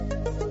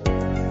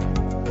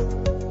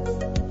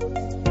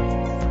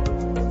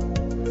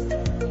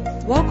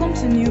Welcome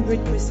to New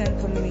Breed Christian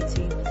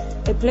Community,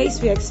 a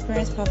place we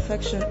experience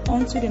perfection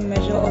unto the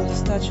measure of the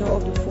stature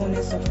of the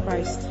fullness of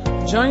Christ.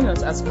 Join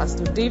us as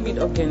Pastor David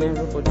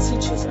Ogenerubo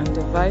teaches and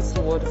divides the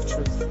word of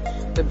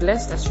truth. Be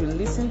blessed as you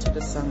listen to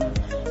the sermon.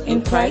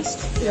 In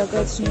Christ, we are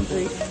God's new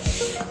breed.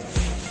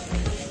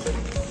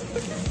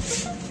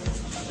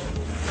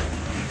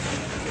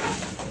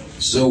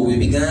 So we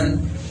began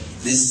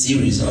this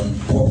series on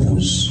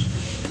purpose.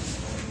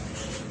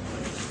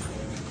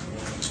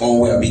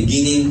 Or we are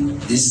beginning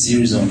this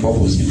series on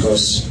purpose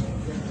because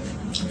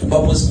the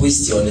purpose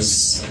question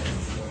is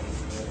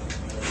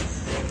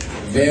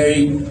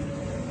very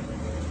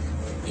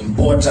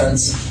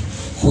important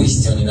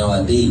question in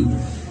our day.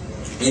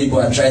 Many people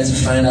are trying to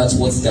find out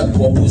what their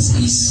purpose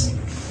is.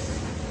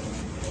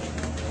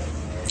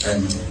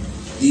 And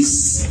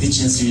this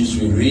teaching series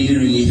will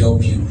really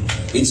help you.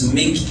 It will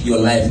make your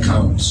life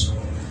count.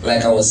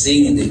 Like I was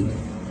saying in the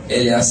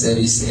earlier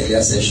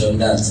session,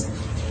 that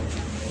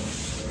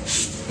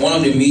one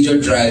of the major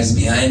drives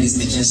behind this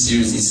teaching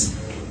series is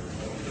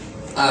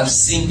I've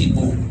seen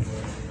people,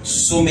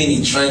 so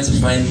many, trying to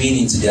find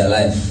meaning to their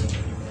life.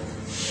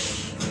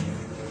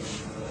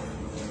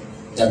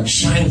 They're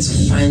trying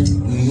to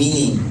find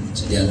meaning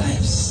to their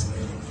lives.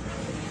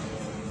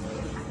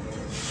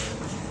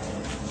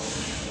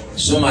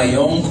 Some are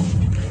young,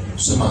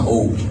 some are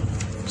old,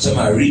 some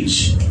are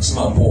rich, some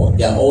are poor.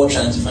 They are all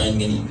trying to find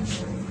meaning.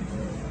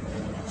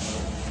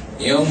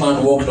 A young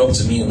man walked up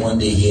to me one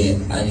day here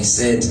and he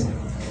said,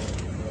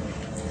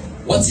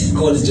 "What if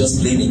God is just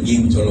playing a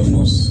game with all of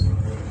us?"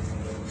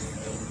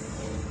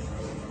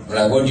 I'm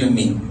like, "What do you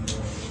mean?"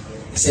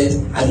 He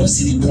said, "I don't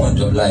see the point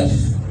of life."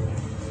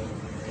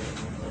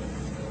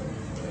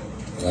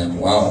 I'm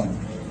like, wow.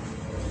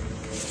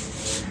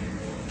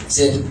 He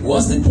said,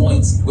 "What's the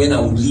point when I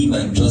would live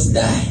and just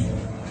die?"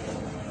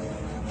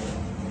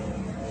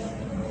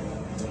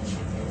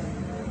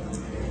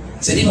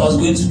 He said, "If I was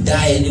going to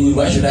die anyway,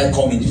 why should I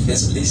come in the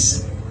first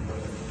place?"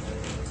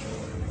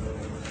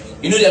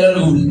 You know, there are a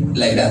lot of people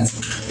like that.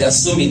 There are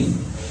so many.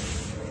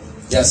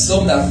 There are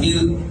some that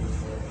feel,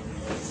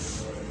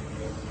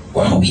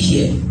 why are we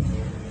here?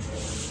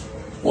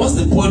 What's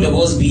the point of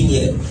us being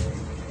here?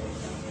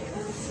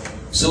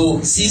 So,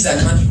 since I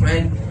can't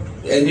find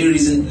any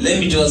reason,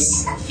 let me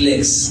just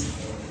flex.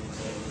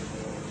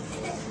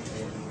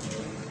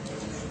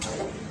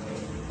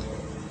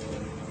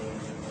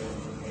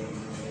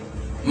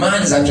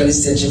 Man is actually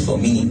searching for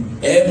meaning.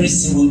 Every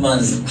single man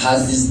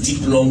has this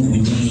deep longing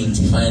within him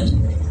to find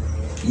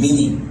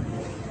meaning.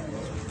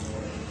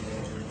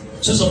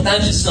 So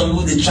sometimes you see some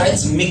people, they try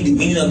to make the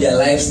meaning of their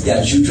lives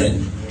their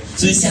children.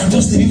 So you say, "I'm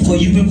just living for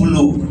you people,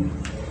 low.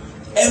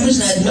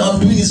 Everything I do,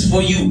 I'm doing this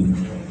for you."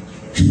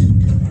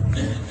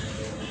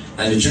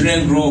 And the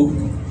children grow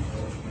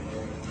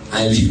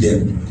and leave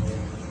them.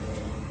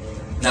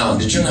 Now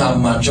the children have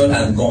matured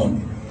and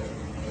gone.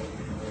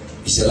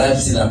 Is your life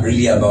still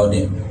really about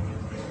them?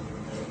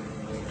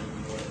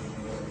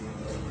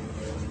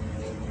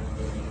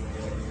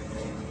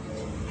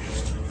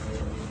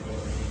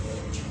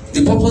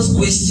 The purpose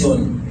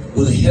question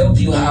will help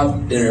you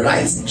have the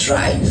right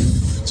drive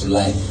to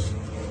life.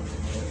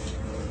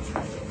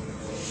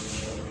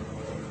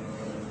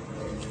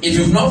 If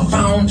you've not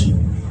found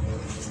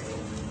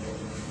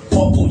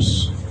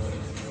purpose,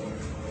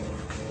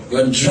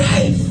 your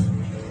drive,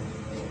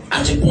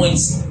 at a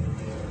point,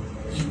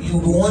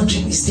 you'll be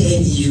wondering, is there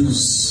any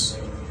use?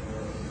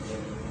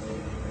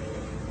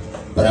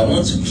 But I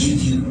want to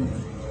give you,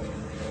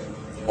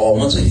 or I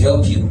want to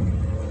help you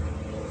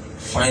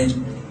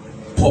find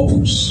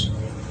purpose.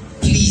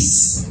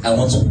 Please, I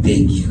want to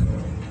beg you,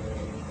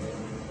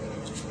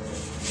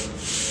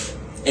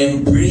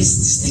 embrace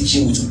this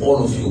teaching with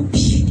all of your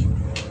being.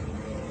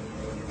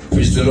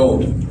 Praise the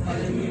Lord.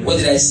 Hallelujah. What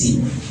did I say?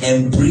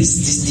 Embrace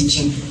this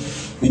teaching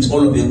with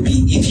all of your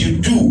being. If you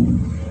do,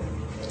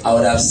 you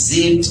would have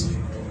saved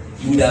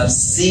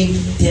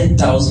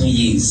 10,000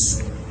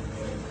 years.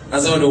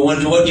 And someone will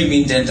wonder, what do you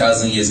mean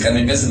 10,000 years? Can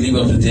a person live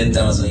up to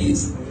 10,000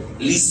 years?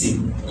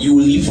 Listen, you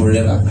will live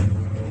forever.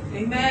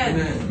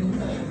 Amen.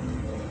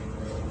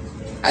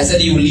 I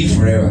said you will live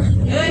forever.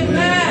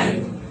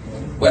 Amen.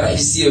 Whether you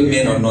see a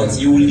man or not,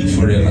 you will live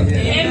forever.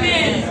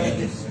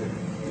 Amen.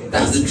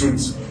 That's the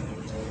truth.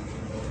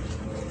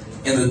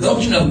 In the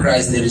doctrine of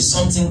Christ, there is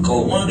something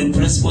called, one of the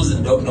principles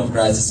in the doctrine of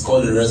Christ is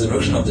called the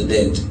resurrection of the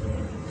dead.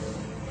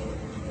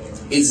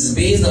 It is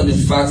based on the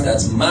fact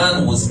that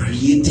man was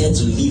created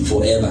to live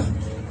forever.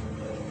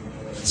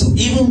 So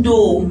even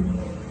though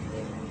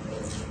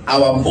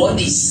our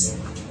bodies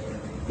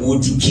will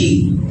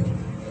decay,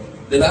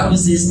 the Bible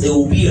says there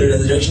will be a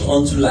resurrection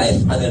unto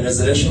life and a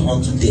resurrection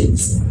unto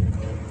death.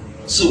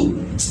 So,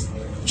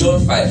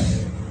 John 5.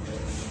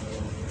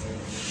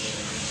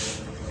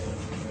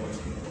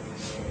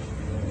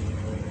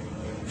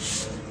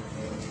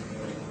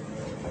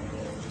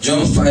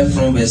 John 5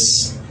 from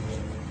verse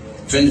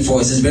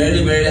 24. It says,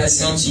 "Verily, verily, I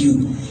say unto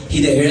you,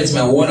 He that heareth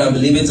my word and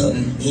believeth on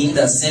him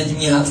that sent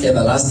me hath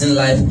everlasting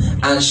life,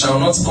 and shall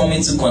not come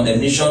into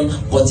condemnation,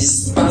 but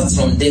is passed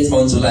from death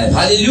unto life.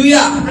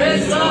 Hallelujah!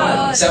 Praise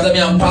God. Say after me,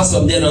 I'm passed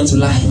from death unto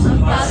life.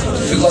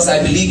 Because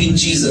I believe in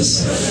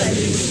Jesus.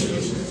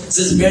 It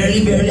says,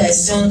 verily, verily, I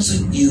say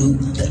unto you,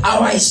 the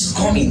hour is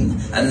coming,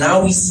 and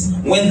now is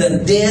when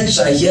the dead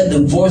shall hear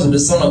the voice of the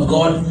Son of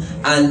God,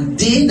 and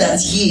they that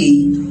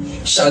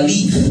hear shall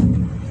live.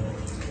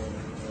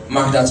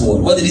 Mark that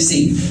word. What did he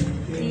say?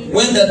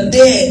 When the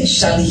dead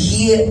shall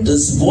hear the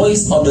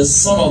voice of the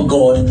Son of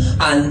God,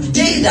 and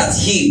they that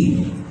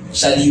hear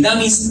shall live. That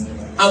means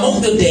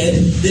among the dead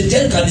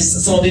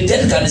some of the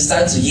dead can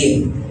decide to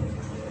hear,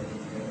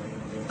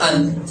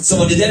 and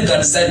some of the dead can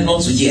decide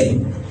not to hear.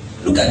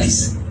 Look at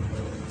this.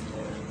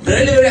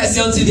 Verily, verily, I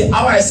say unto you, the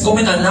hour is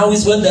coming, and now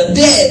is when the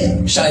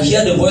dead shall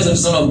hear the voice of the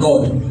Son of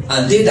God,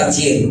 and they that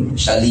hear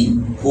shall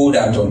live. Hold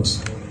that thought.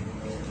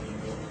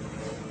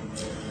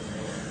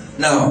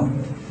 Now,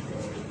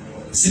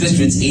 see verse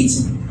 28.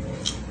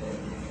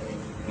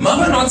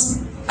 Marvel not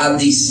at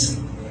this.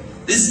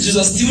 This is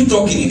Jesus still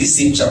talking in this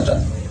same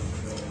chapter.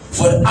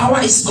 For the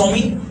hour is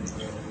coming,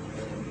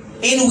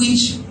 in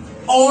which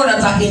all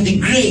that are in the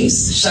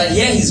graves shall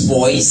hear his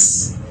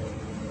voice.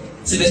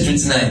 See verse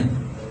 29.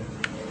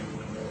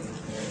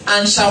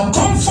 And shall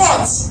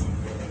comfort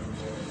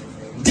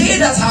they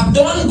that have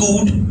done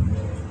good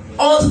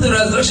unto the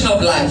resurrection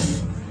of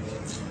life,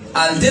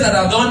 and they that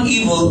have done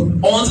evil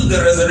unto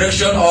the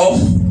resurrection of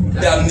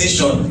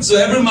damnation. So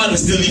every man will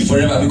still live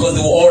forever, because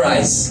they will all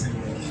rise.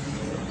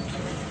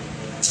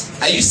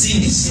 Are you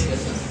seeing this?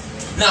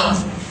 Now,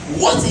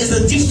 what is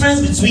the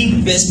difference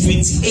between verse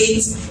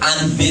 28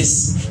 and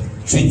verse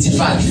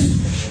 25?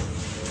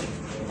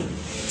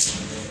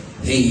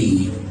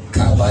 Hey,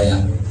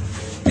 Kabaya,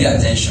 pay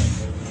attention.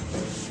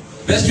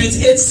 Verse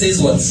 28 says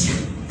what?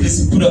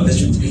 Please put up verse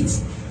 28.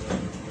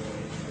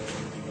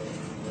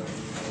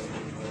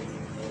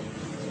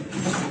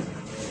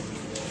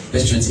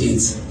 Verse 28.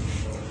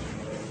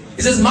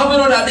 It says, marvel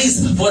not at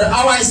this, for the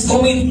hour is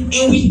coming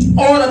in which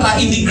all that are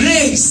in the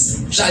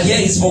graves shall hear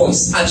his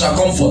voice and shall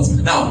comfort.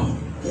 Now,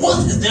 what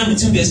is the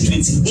difference between verse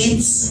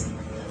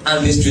 28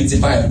 and verse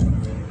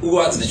 25? We'll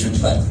go out to the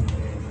 25.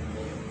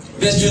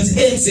 Verse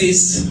 28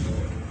 says,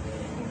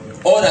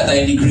 all that are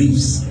in the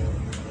graves.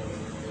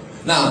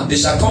 Now, they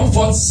shall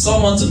comfort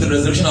some unto the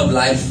resurrection of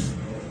life,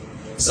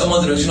 some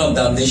unto the resurrection of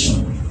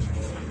damnation.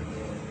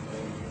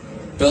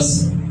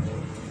 Just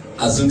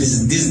assume this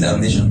is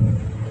damnation.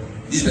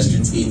 This is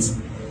verse 28.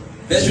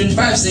 Verse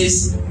 25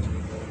 says,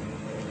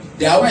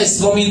 the hour is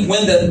coming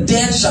when the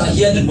dead shall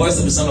hear the voice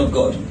of the Son of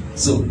God.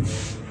 So,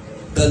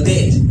 the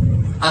dead.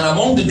 And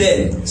among the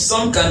dead,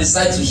 some can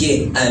decide to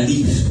hear and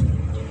live.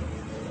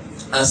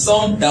 And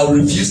some that will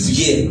refuse to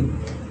hear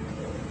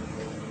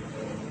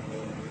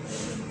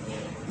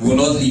will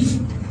not live.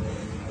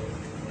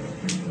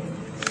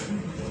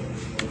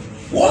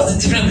 What's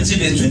the difference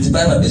between verse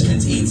 25 and verse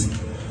 28?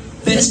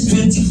 Verse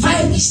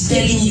 25 is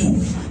telling you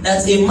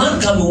that a man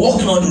can be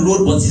walking on the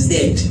road but is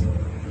dead.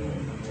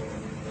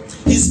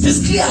 He's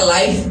physically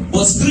alive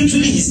but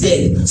spiritually he's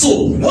dead.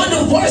 So when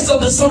the voice of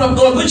the Son of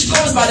God, which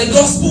comes by the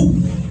gospel,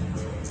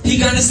 he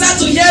can decide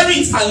to hear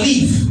it and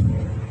live.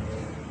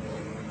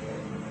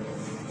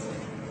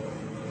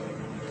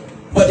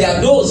 But there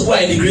are those who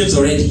are in the graves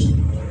already.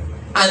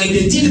 And if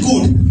they did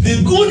good,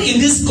 the good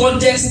in this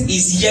context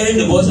is hearing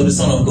the voice of the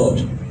Son of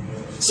God.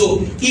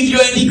 So if you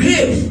are in the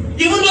grave,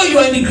 even though you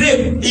are in the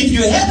grave, if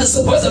you heard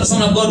the voice of the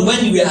Son of God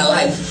when you were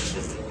alive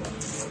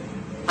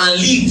and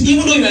lived,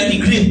 even though you are in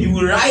the grave, you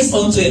will rise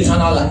unto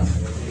eternal life.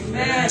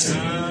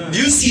 Amen. Do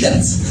you see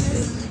that?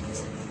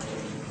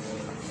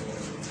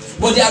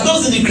 But there are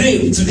those in the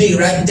grave today,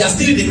 right? They are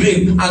still in the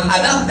grave, and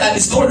at that time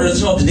it's called the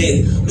resurrection of the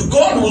dead.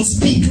 God will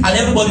speak and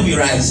everybody will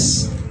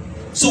rise.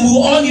 So we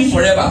will all live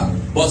forever.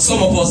 But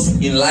some of us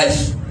in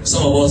life,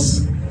 some of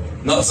us,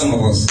 not some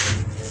of us,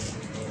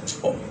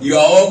 you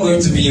are all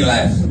going to be in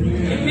life.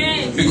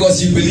 Amen.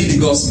 Because you believe the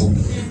gospel.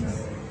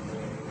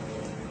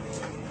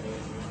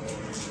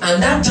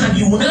 And that time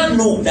you will not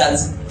know that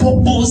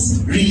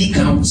purpose really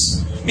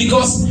counts.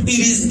 Because it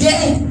is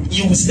there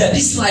you will see that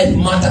this life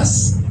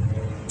matters.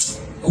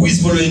 Who is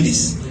following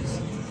this?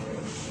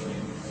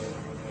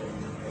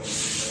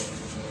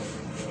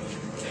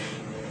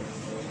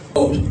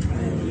 God.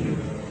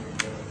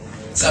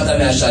 After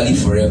me, I shall live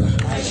forever.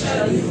 I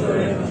shall live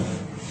forever.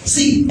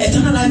 See,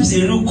 eternal life is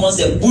a real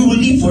concept. We will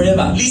live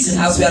forever. Listen,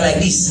 as we are like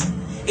this,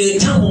 a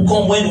time will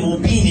come when we will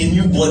be in a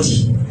new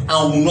body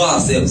and we will know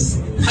ourselves.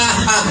 Glory!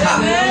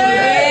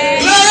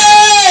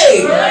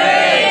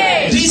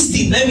 This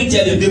thing, let me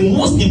tell you, the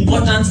most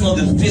important thing on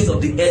the face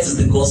of the earth is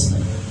the gospel.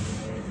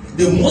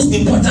 The most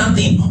important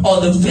thing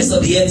on the face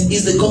of the earth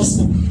is the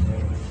gospel.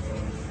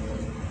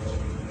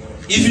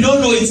 If you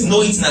don't know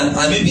it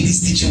now, and maybe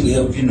this teaching will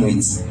help you know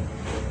it.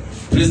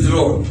 Praise the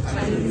Lord.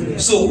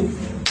 So,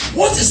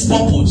 what is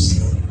purpose?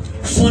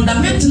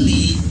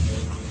 Fundamentally,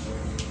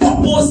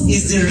 purpose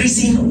is the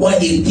reason why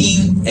a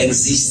thing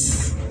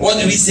exists. What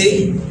do we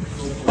say?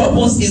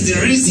 Purpose is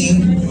the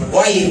reason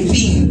why a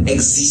thing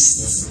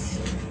exists.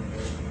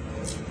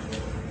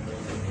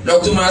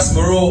 Dr. Miles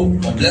Monroe,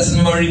 of blessed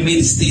memory, made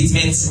a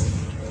statement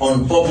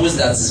on purpose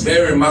that is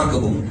very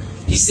remarkable.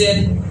 He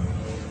said,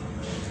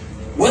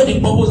 when the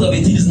purpose of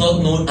a thing is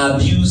not known,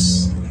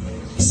 abuse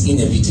is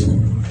inevitable.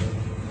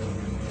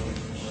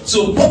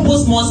 So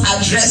purpose must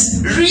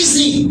address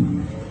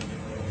reason.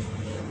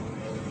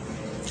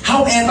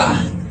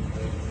 However,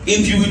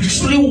 if you will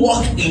truly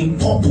walk in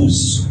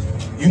purpose,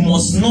 you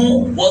must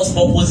know what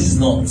purpose is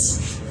not.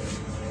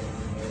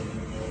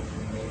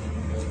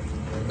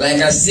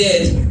 Like I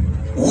said,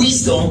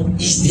 wisdom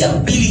is the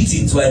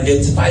ability to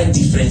identify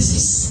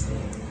differences.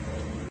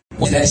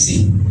 What did I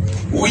say?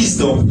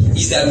 Wisdom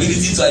is the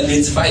ability to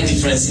identify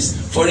differences.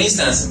 For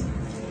instance,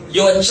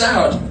 your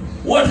child,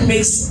 what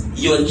makes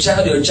your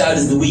child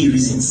is the way he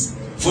reasons.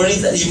 For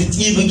instance,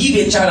 if you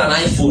give a child an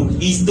iPhone,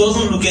 it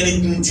doesn't look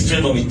anything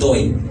different from a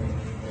toy.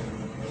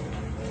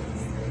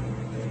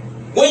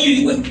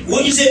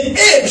 When you say,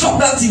 hey, drop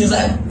that thing, it's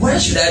like, why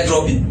should I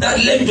drop it? That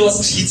let me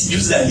just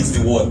use it and hit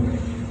the wall.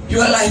 You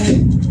are like,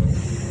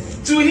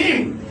 to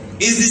him,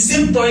 it's the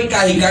same toy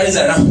car he carries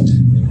around.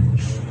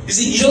 You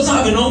see, he doesn't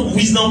have enough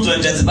wisdom to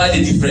identify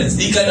the difference.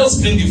 He can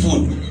just bring the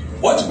food.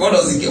 What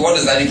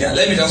does that care?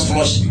 Let me just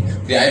flush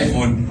the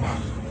iPhone.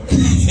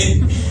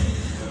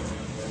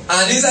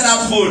 And inside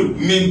that phone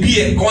may be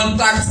a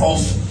contact of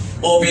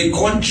a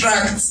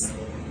contract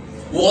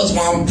worth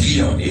 1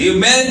 billion.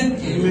 Amen?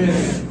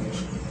 Amen.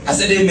 I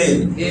said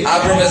amen. Amen. I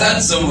prophesy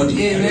to somebody.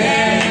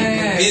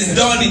 Amen. It's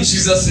done in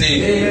Jesus'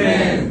 name.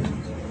 Amen.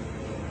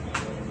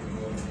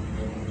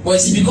 But you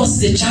see,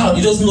 because he's a child,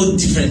 he doesn't know the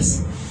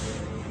difference.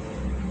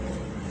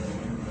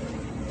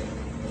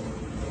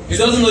 He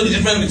doesn't know the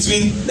difference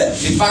between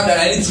the fact that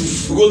I need to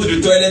go to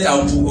the toilet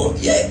and poo. Oh,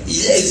 yeah,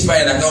 it's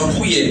fine, I can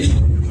poo here.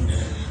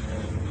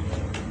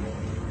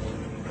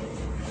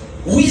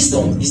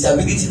 Wisdom is the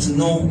ability to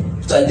know,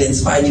 to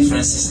identify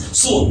differences.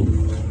 So,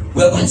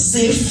 we are going to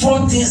say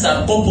 4 things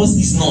that purpose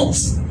is not.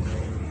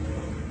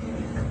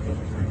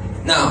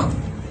 Now,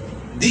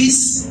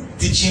 this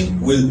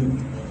teaching will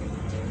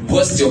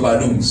burst your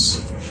balloons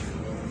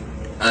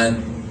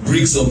and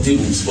break some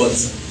tables, but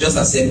just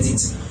accept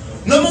it.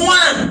 Number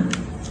 1,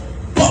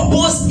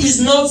 purpose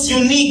is not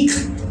unique.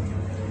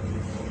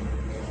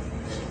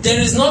 There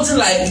is nothing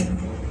like,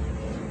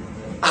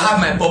 I have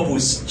my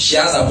purpose, she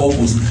has her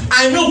purpose.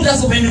 I know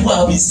that's what many people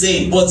have been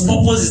saying, but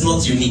purpose is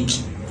not unique.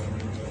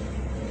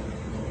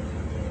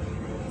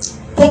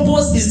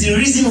 Purpose is the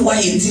reason why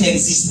a thing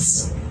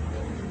exists.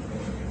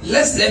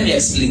 Let me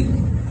explain.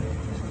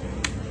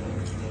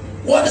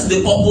 What is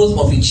the purpose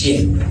of a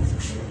chair?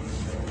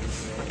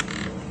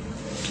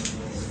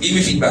 Give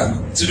me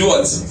feedback. To do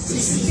what? To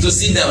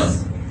sit down.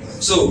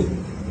 So,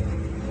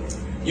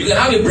 you can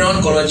have a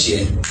brown color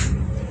chair.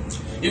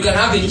 You can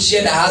have a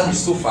chair that has the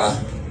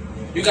sofa.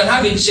 You can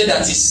have a chair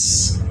that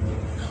is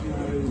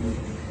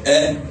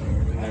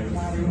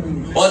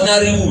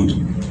ordinary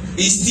wood.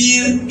 It's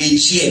still a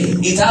chair.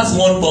 It has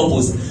one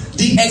purpose.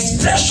 The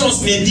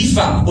expressions may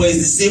differ, but it's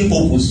the same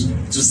purpose,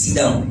 to sit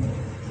down.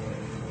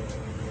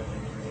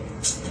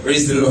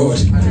 Praise the Lord.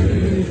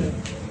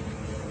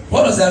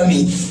 What does that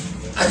mean?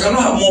 I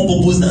cannot have more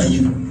purpose than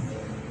you.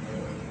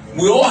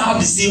 We all have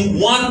the same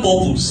one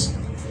purpose.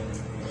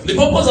 The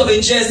purpose of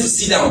a chair is to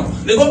sit down.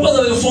 The purpose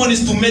of a phone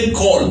is to make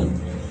call.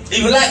 If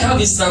you like, have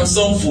a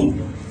Samsung phone,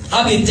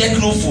 have a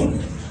Techno phone,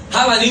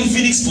 have an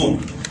Infinix phone,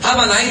 have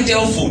an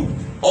Intel phone.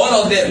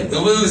 All of them. The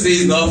people say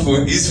it's not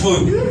phone, it's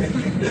phone.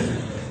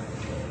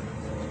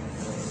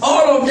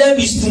 All of them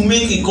is to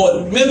make a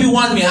call. Maybe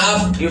one may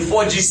have a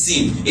 4G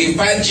SIM, a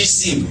 5G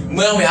SIM.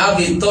 One may have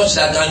a touch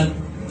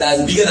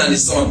that's bigger than the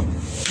sun.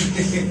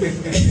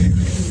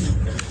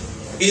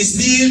 It's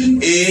still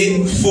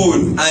a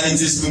phone, and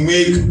it is to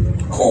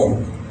make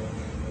call.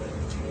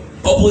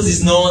 Purpose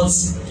is not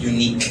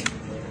unique.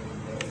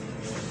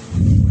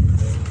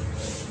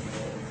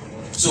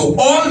 So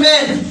all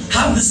men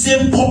have the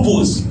same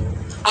purpose.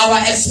 Our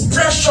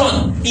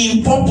expression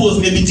in purpose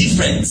may be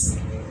different.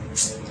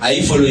 Are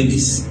you following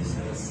this?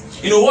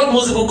 You know what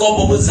most people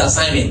call purpose is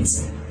assignment.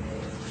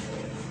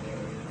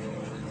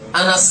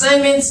 An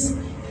assignment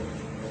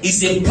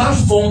is a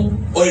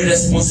platform or a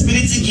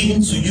responsibility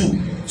given to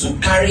you to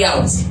carry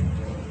out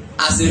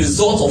as a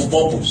result of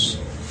purpose.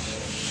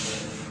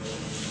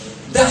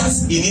 That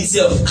in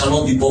itself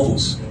cannot be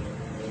purpose.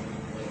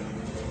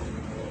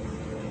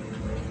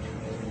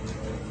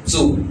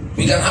 So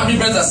we can have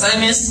different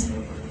assignments,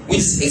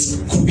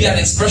 which could be an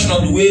expression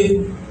of the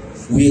way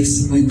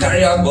we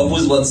carry out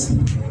purpose, but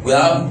we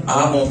have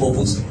our own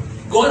purpose.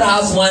 God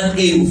has one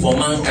aim for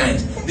mankind.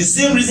 The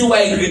same reason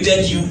why He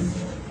created you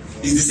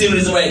is the same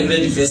reason why He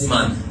created the first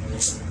man.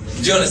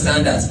 Do you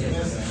understand that?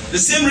 The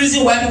same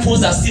reason why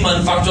phones are still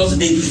manufactured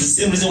today is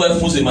the same reason why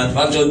phones were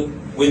manufactured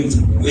when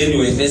they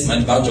were first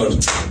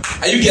manufactured.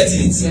 Are you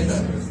getting it?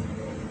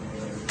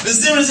 The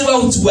same reason why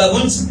we are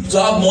going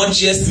to have more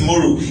chairs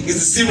tomorrow is the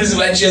same reason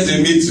why chairs were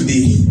made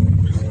today.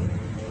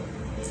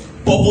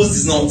 Purpose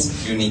is not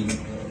unique.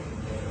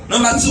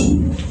 Number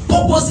 2,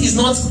 purpose is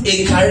not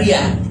a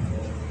career.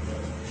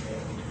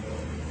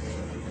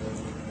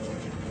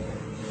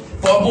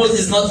 Purpose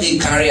is not a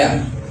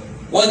career.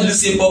 What do you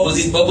say purpose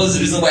is? Purpose is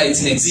the reason why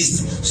it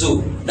exists.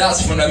 So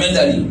that's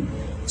fundamentally.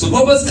 So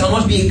purpose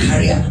cannot be a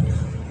career.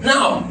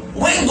 Now,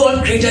 when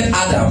God created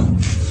Adam,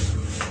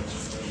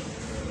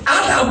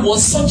 Adam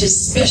was such a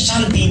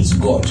special being to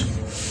God.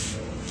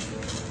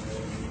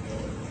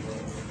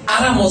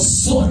 Adam was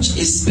such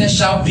a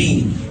special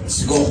being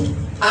to God.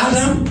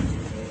 Adam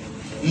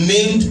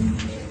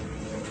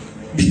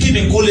became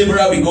a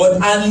co-laborer with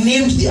God and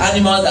named the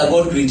animals that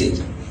God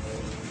created.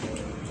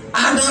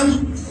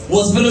 Adam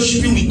was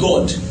fellowshipping with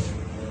God.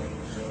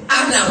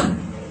 Adam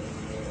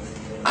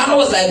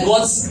was like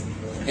God's,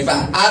 in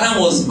fact,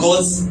 Adam was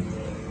God's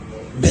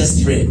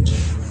best friend.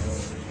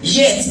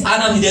 Yet,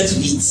 Adam needed to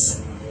eat.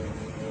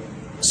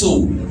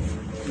 So,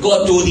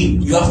 God told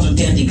him, you have to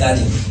tend the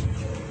garden.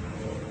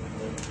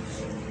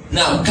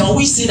 Now, can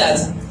we say that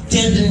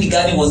tending the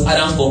garden was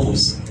Adam's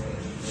purpose?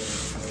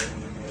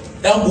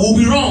 That would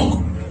be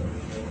wrong.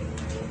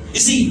 You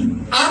see,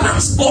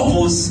 Adam's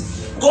purpose,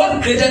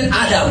 God created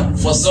Adam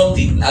for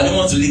something. I don't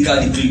want to leak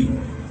out the clue.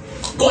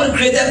 God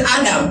created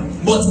Adam,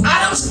 but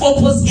Adam's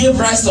purpose gave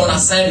rise to an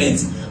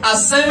assignment.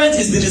 Assignment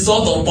is the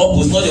result of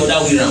purpose, not the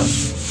other way around.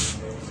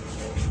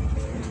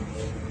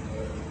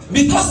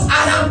 Because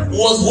Adam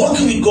was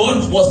working with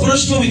God, was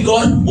fellowshipping with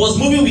God, was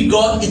moving with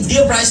God, it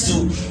gave rise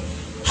to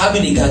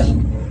having a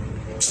garden.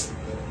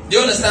 Do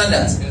you understand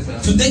that?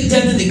 Yes, to take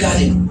tending the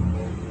garden.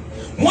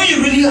 When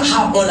you really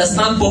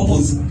understand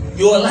purpose,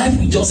 your life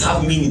will just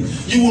have meaning.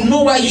 You will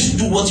know why you should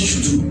do what you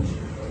should do.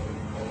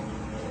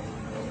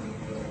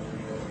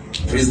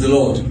 Praise the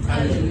Lord.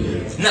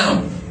 Hallelujah.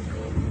 Now,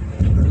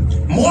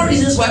 more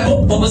reasons why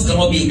purpose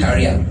cannot be a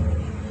career.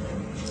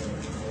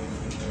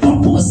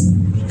 Purpose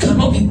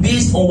cannot be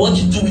based on what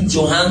you do with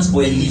your hands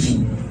for a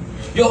living.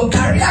 Your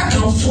career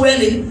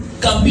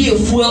can be a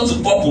fuel to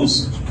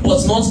purpose,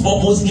 but not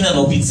purpose in and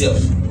of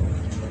itself.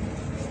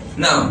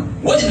 Now,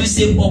 what did we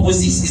say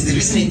purpose is? Is the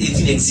reason it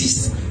didn't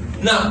exist.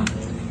 Now,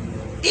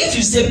 if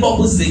you say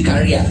purpose is a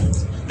career,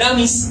 that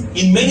means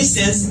in many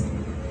sense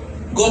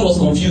God was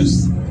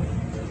confused,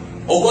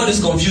 or God is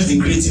confused in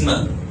creating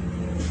man.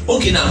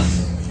 Okay, now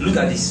look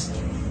at this.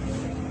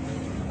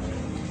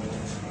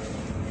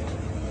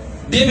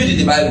 David in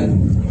the Bible,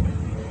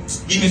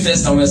 give me 1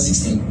 Samuel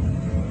 16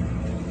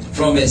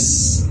 from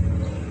verse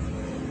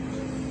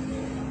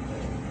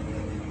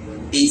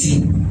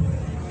 18.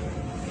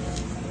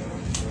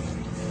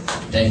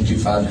 Thank you,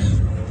 Father.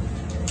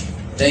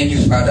 Thank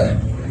you, Father.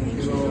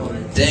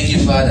 Thank you,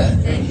 Father.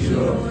 Thank you,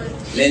 Lord.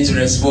 Learn to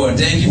respond.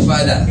 Thank you,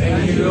 Father.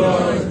 Thank you,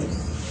 Lord.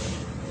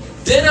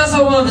 Then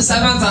answered one of the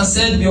servants and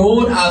said,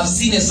 behold, I have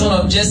seen a son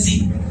of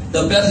Jesse,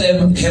 the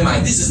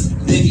Bethlehemite. This is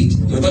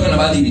David. We're talking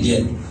about David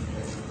here.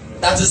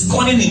 That is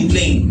cunning in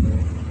playing.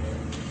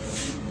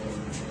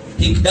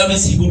 That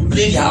means he could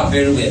play the harp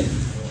very well.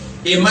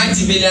 A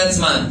mighty valiant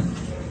man.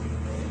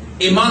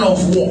 A man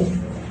of war.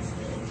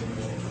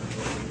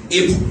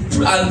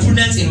 And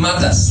prudent in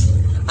matters.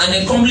 And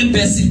a comely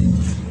person.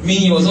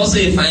 Meaning he was also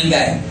a fine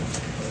guy.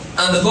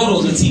 And the God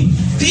was with him.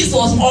 This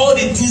was all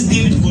the things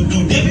David could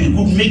do. David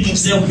could make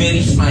himself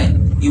very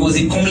fine. He was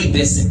a comely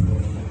person.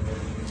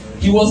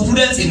 He was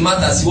prudent in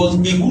matters. He was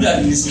a good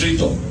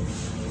administrator.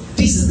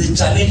 This is the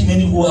challenge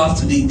many people have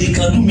today. They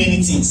can do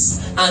many things.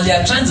 And they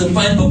are trying to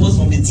find purpose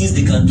from the things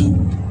they can do.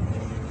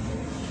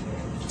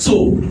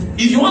 So,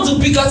 if you want to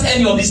pick out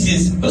any of these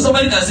things,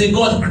 somebody can say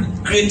God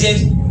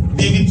created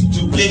David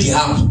to play the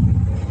harp.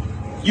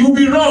 You'll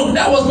be wrong.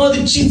 That was not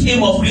the chief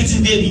aim of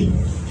creating David.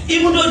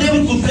 Even though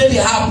David could play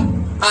the harp,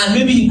 and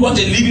maybe he got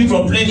a living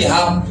from playing the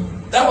harp,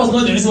 that was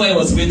not the reason why he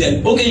was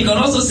created. Okay, you can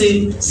also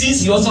say,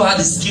 since he also had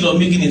the skill of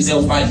making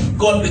himself fine,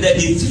 God created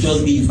David to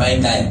just be a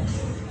fine guy.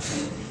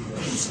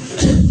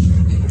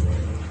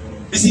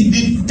 You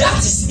see, that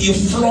is a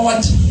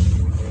flawed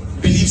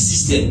belief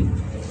system.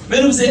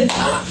 Many people say,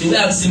 the way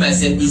I see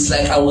myself is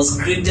like I was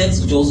created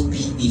to just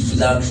be a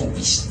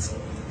philanthropist.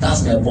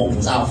 That's my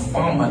purpose. I have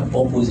found my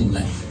purpose in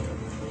life.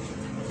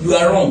 You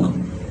are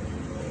wrong.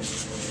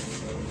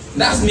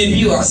 That's maybe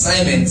your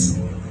assignment,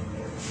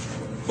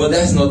 but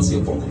that's not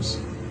your purpose.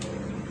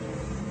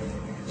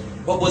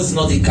 Purpose is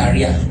not a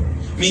career.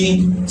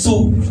 Meaning,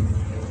 so,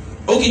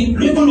 okay,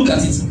 people look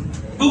at it.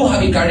 People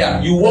have a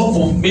career. You work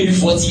for maybe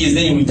 40 years,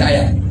 then you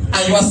retire,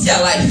 and you are still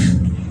alive.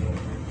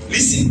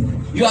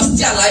 Listen, you are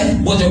still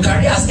alive, but your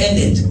career has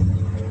ended.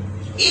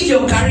 If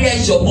your career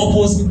is your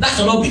purpose, that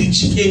cannot be the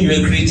chief aim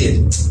you were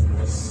created.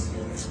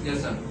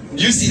 Yes, sir.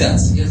 Do you see that?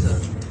 Yes, sir.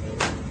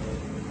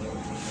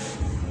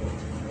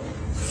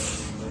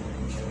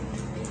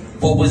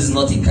 Purpose is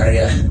not a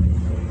career.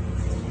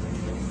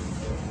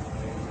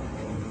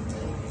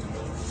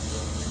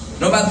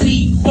 Number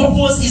 3,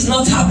 purpose is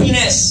not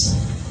happiness.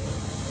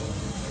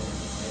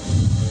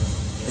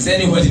 Is there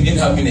anybody need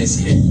happiness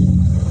here?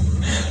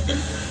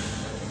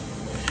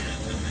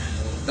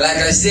 Like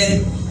I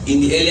said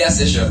in the earlier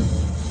session,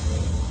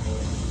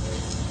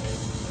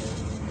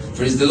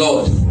 praise the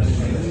Lord.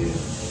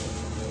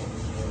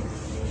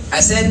 I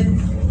said,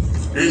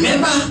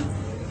 remember,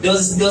 there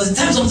was a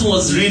time something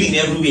was raining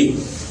everywhere.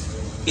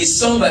 A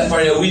song by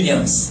Pharrell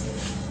Williams.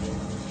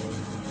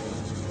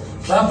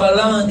 Clap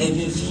along if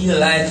you feel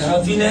like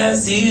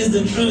happiness is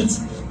the truth.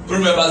 Who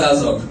remembers that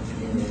song?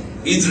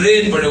 It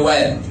rained for a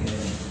while.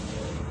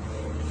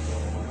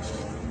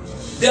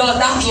 There was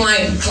that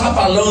line, clap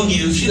along if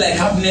you feel like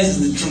happiness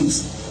is the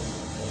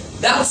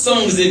truth. That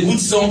song is a good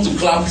song to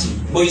clap to.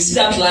 But you see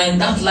that line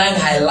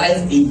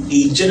highlights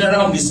a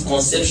general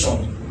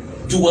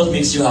misconception. Do what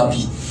makes you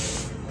happy.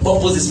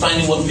 Purpose is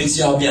finding what makes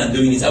you happy and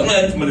doing it. I'm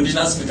going to hear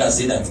motivational speakers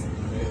say that.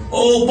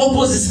 Oh,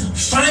 purpose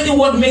is finding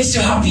what makes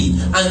you happy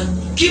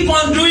and keep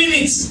on doing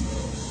it.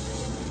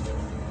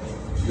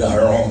 You are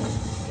wrong.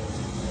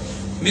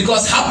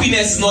 Because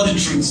happiness is not the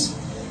truth.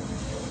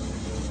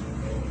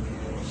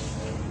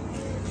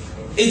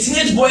 A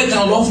teenage boy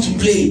can love to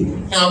play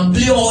and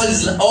play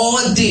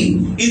all day.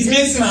 It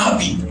makes him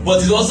happy,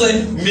 but it also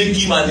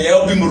makes him and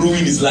help him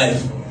ruin his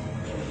life.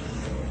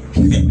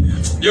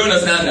 You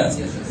understand that?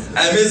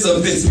 I made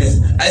some statements.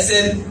 I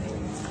said,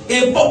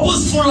 a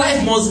purposeful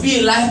life must be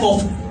a life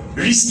of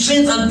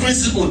restraint and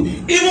principle.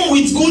 Even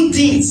with good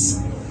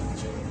things,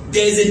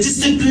 there is a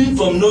discipline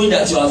from knowing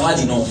that you have had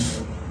enough.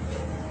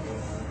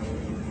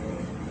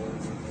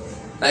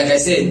 Like I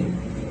said,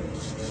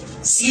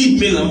 sleep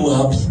makes them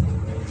happy.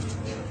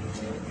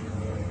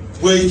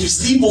 But if you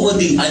sleep all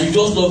day and you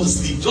just love to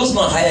sleep, just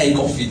not hire a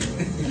coffee.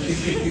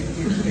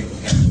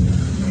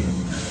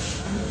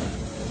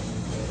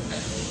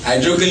 I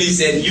jokingly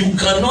said, you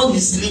cannot be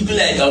sleeping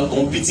like I'm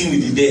competing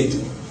with the dead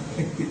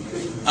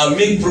and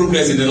make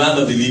progress in the land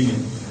of the living.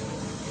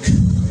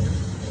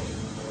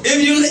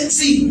 If you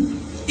see,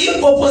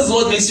 if purpose is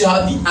what makes you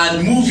happy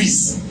and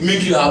movies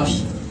make you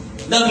happy,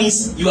 that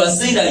means you are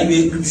saying that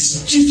the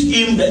chief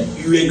aim that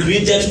you were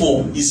created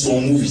for is for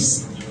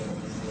movies.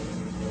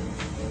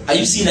 Are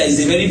you seeing that it's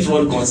a very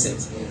flawed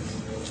concept?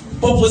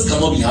 Purpose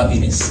cannot be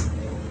happiness.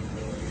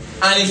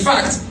 And in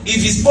fact,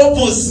 if it's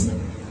purpose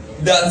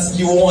that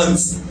you want,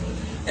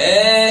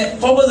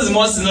 purpose is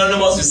more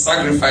synonymous with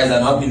sacrifice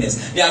than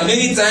happiness. There are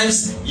many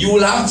times you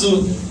will have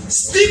to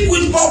stick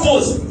with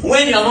purpose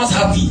when you are not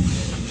happy.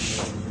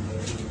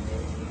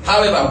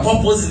 However,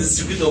 purpose is the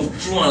secret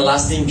of true and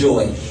lasting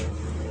joy.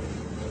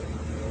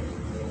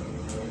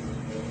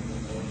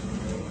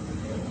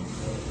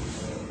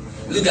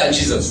 Look at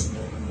Jesus.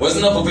 Was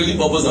not fulfilling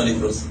purpose on the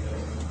cross.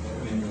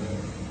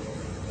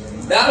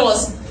 That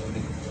was.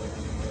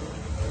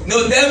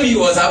 No, tell me he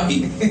was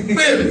happy.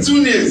 Wait,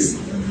 2 days.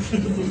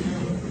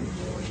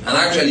 And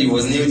actually, he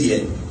was nailed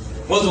here.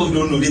 Most people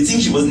don't know. They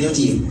think he was nailed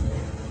here.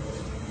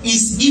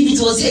 If it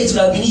was here, it would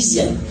have been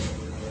easier.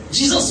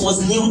 Jesus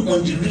was nailed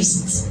on the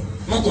wrist,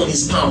 not on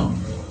his palm.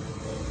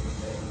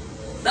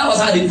 That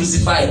was how they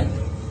crucified.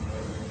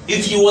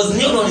 If he was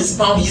nailed on his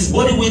palm, his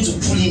body went to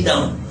pull him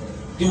down.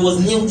 He was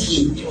nailed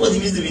here. You know what it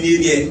means to be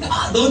nailed here?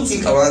 Don't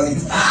think about it.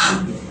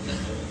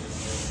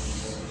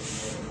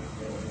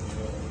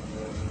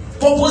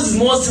 Purpose is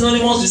more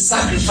synonymous with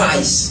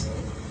sacrifice.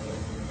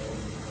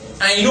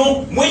 And you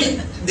know,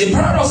 when the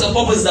paradox of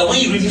purpose is that when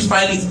you really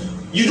find it,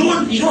 you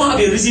don't have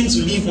a reason to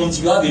live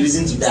until you have a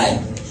reason to die.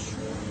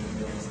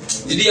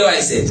 Did you hear what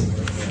I said?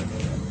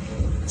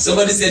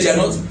 Somebody said you're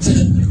not,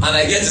 and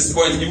I get his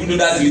point, even though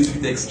that's a little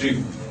bit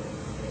extreme.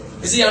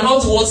 You see, you're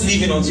not worth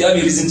living until you have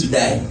a reason to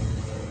die.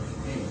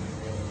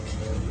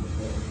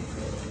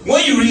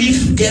 When you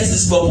really get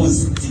this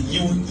purpose,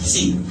 you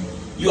see,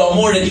 you are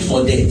more ready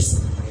for death.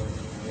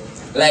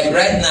 Like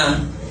right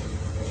now,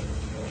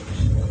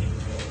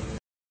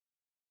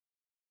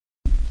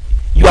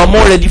 you are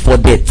more ready for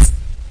death.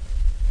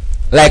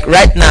 Like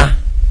right now,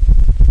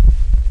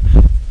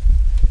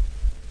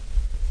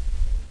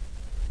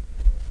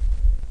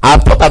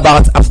 I've thought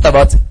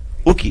about,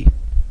 okay,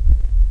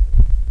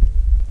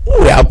 what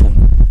will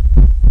happen?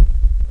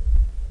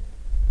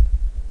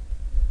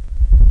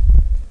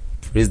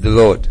 Praise the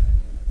Lord.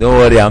 Don't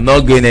worry, I'm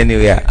not going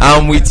anywhere.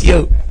 I'm with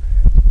you.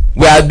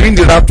 We are doing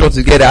the rapture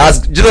together.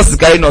 As Jesus is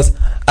carrying us,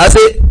 I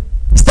say,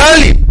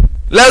 Stanley,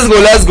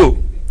 let's go.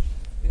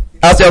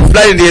 As we are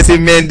flying there, I say,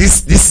 man,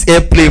 this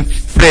airplane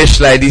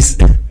fresh like this.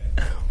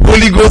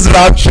 Holy Ghost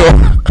rapture.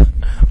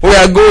 We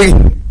are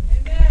going.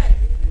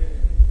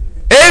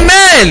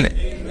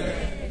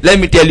 Amen. Let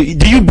me tell you,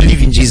 do you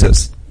believe in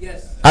Jesus?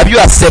 Yes. Have you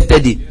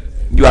accepted it?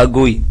 You are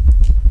going.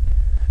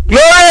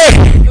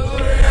 Glory!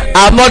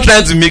 I'm not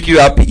trying to make you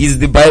happy. It's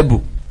the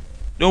Bible.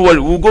 Don't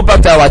worry. We'll go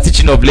back to our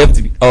teaching of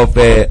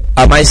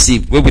Am I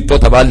Saved, where we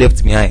thought about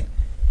left behind.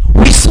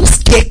 We so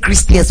scare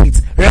Christians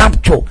with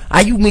rapture.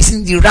 Are you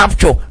missing the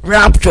rapture?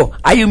 Rapture.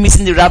 Are you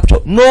missing the rapture?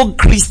 No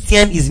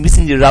Christian is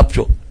missing the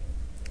rapture.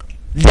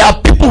 There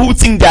are people who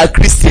think they are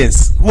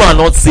Christians who are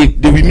not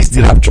saved. They will miss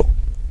the rapture.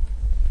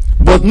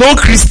 But no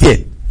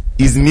Christian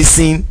is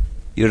missing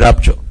the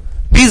rapture.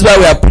 This is why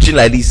we are preaching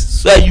like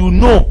this. So you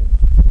know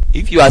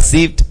if you are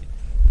saved.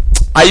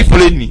 Are you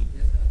following me?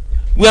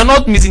 We are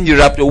not missing the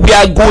rapture. We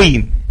are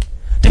going.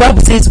 The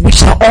Bible says we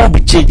shall all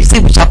be changed. It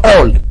says we shall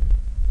all.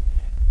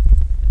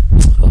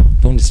 Oh,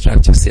 don't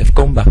distract yourself.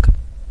 Come back.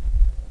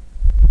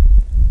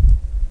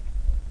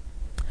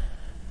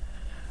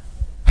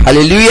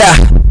 Hallelujah.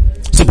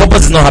 So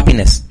purpose is not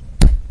happiness.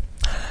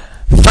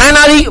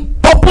 Finally,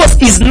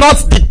 purpose is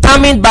not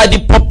determined by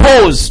the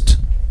proposed.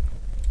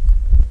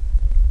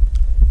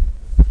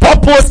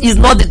 Purpose is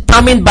not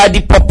determined by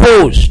the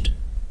proposed.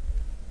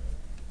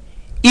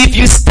 If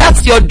you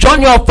start your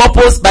journey of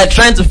purpose by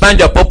trying to find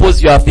your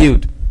purpose, you are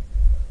failed.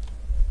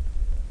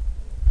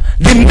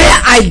 The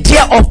mere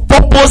idea of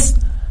purpose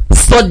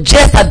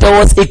suggests that there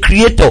was a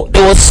creator.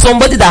 There was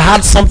somebody that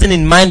had something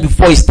in mind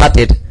before he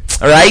started.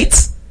 Right?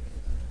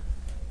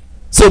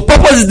 So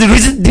purpose is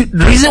the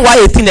reason why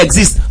a thing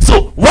exists.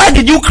 So why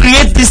did you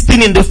create this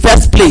thing in the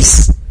first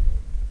place?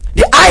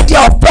 The idea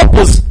of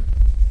purpose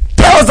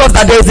tells us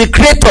that there is a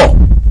creator.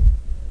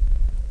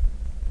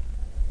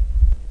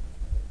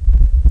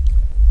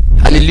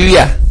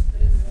 Hallelujah.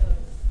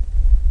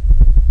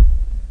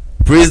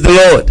 Praise the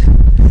Lord.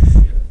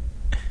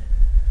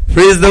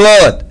 Praise the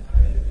Lord.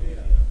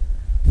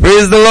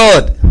 Praise the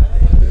Lord.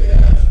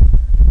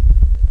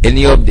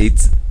 Any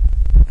updates?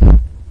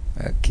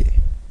 Okay.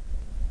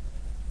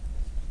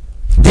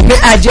 The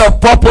main idea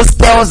of purpose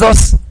tells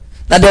us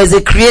that there is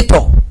a creator.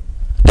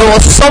 There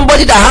was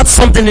somebody that had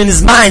something in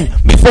his mind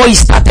before he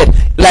started.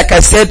 Like I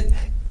said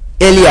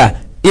earlier,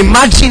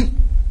 imagine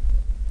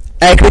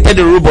I created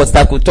a robot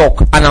that could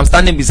talk, and I'm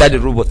standing beside the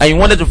robot, and you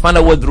wanted to find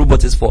out what the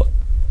robot is for,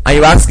 and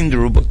you're asking the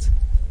robot.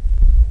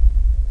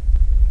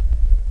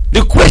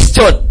 The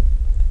question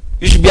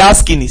you should be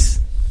asking is,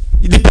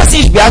 the person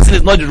you should be asking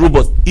is not the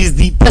robot, is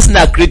the person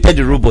that created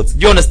the robot. Do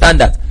you understand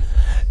that?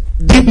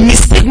 The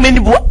mistake many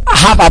people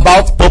have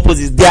about purpose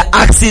is they are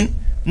asking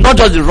not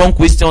just the wrong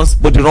questions,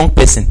 but the wrong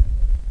person.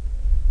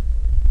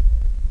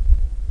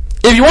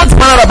 If you want to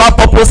find out about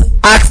purpose,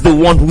 ask the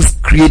one who's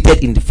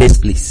created in the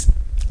first place.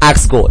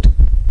 Ask God.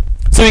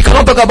 So you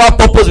cannot talk about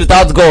purpose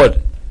without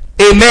God.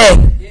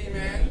 Amen.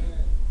 Amen.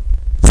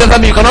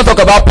 Sometimes you cannot talk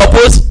about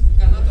purpose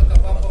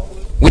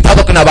without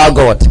talking about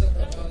God.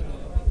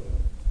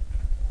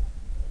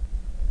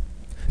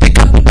 The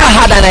carpenter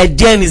had an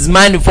idea in his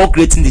mind before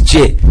creating the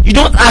chair. You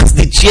don't ask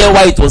the chair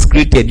why it was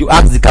created. You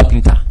ask the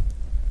carpenter.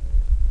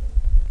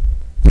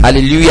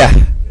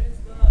 Hallelujah.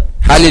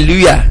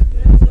 Hallelujah.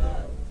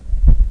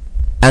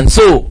 And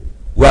so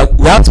we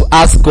have to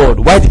ask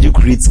God, why did you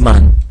create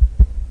man?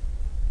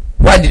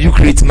 Why did you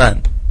create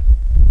man?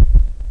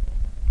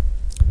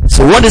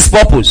 So what is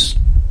purpose?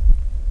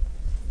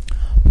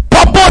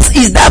 Purpose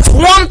is that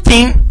one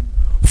thing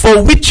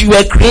for which you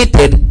were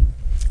created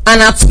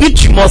and at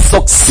which you must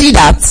succeed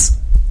at.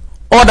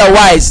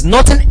 Otherwise,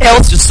 nothing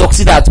else you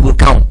succeed at will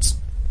count.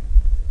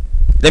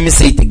 Let me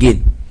say it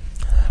again.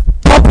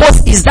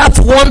 Purpose is that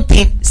one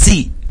thing.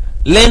 See,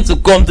 learn to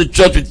come to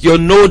church with your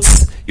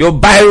notes, your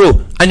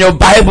biro, and your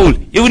Bible.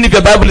 Even if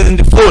your Bible is in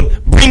the phone,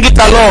 bring it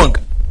along.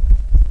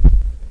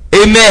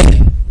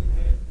 Amen.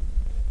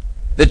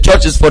 The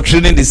church is for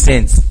training the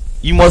saints.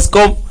 You must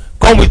come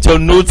with your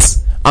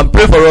notes and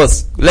pray for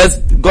us. Let's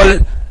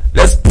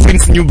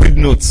print new breed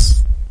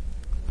notes.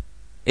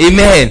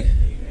 Amen.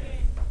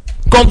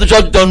 Come to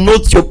church with your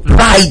notes, your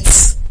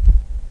rights.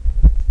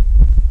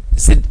 He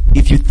said,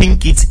 if you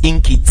think it,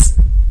 ink it.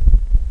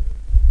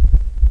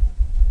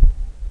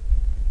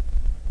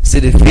 He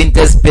said, the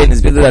faintest pen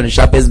is better than the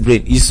sharpest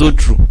brain. It's so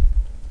true.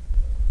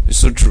 It's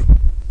so true.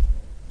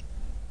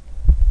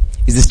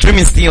 Is the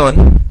streaming still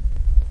on?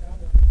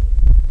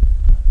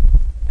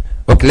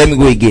 Okay, let me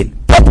go again.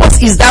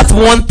 Purpose is that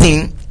one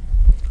thing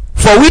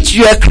for which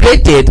you are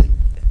created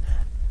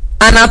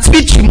and at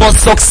which you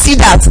must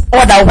succeed at.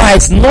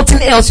 Otherwise,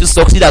 nothing else you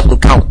succeed at will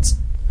count.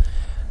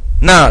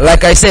 Now,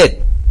 like I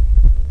said,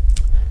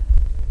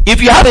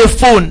 if you have a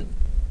phone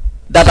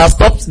that has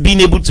stopped being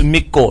able to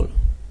make call,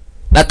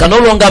 that can no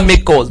longer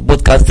make calls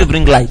but can still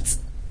bring lights,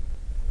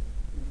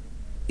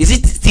 is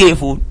it still a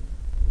phone?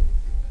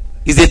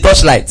 Is a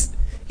torchlight?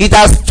 It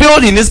has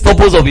failed in its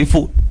purpose of a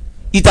phone.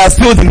 It has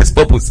failed in its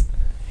purpose.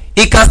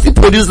 It can still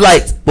produce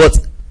light, but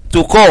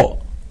to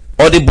call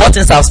or the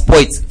buttons have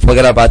spoiled,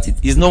 forget about it.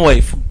 It's no more a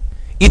phone.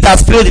 It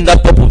has failed in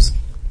that purpose.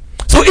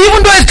 So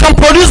even though it can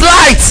produce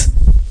light,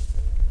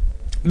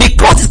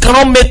 because it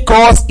cannot make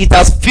calls, it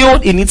has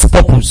failed in its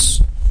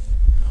purpose.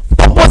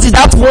 Purpose is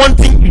that one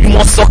thing you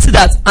must succeed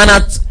at,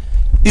 and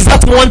is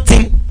that one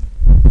thing.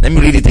 Let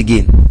me read it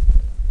again,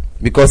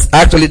 because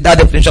actually that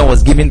definition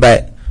was given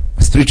by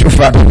a spiritual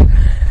father.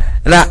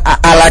 Now,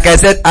 like I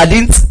said, I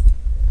didn't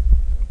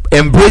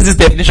embrace this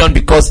definition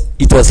because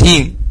it was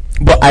him,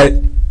 but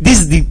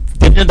this is the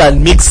definition that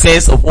makes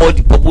sense of all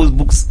the purpose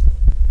books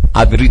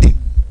I've been reading.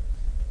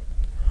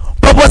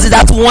 Purpose is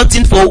that one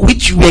thing for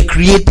which you were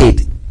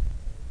created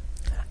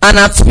and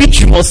at which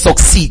you must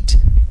succeed.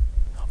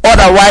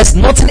 Otherwise,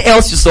 nothing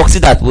else you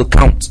succeed at will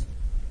count.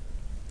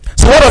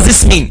 So what does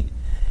this mean?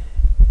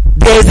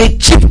 There is a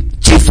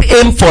chief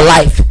aim for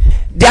life.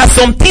 There are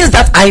some things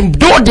that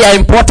though they are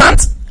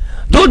important,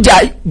 though they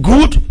are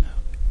good,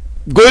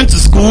 going to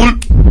school,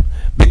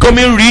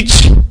 becoming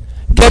rich,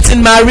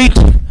 getting married,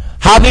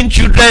 having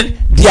children,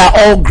 they are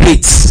all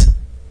great.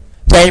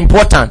 They are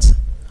important.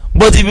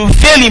 But if you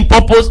fail in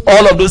purpose,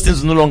 all of those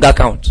things will no longer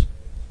count.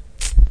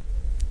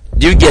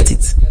 Do you get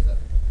it?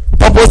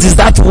 purpose is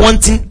that one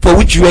thing for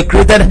which you were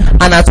created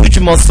and at which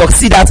you must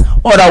succeed at,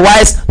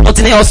 otherwise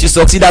nothing else you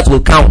succeed at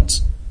will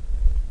count.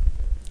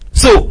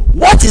 So,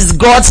 what is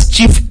God's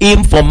chief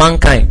aim for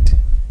mankind?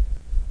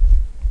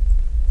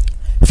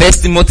 1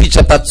 Timothy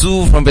chapter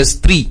 2 from verse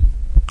 3.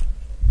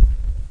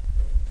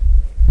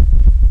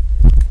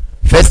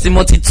 1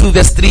 Timothy 2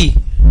 verse 3.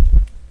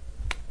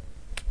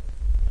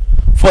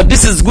 For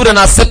this is good and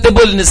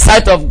acceptable in the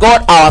sight of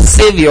God our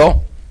Savior.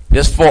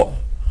 Verse 4.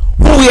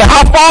 Who will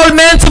have all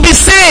men to be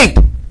saved.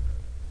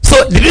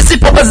 So, did you see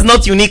purpose is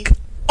not unique?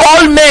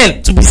 All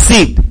men to be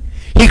saved.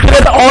 He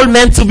created all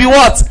men to be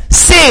what?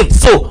 Saved.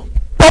 So,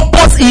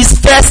 purpose is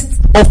first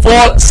of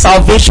all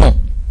salvation.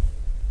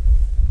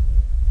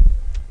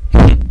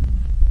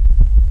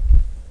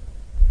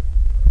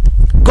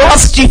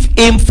 God's chief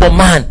aim for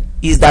man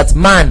is that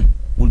man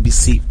will be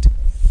saved.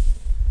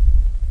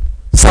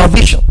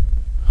 Salvation.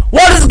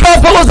 What is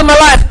God's purpose in my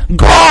life?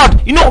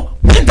 God,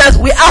 many times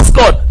we ask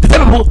God. The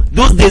people,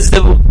 those days,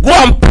 go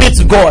and pray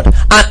to God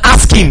and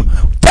ask Him,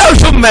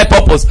 show me my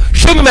purpose.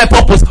 Show me my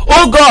purpose.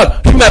 Oh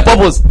God, show me my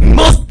purpose.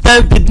 Most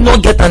times they do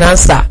not get an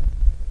answer.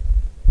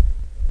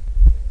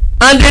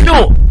 And they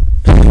know.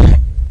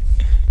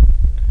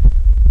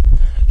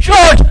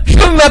 George,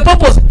 show me my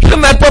purpose. Show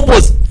me my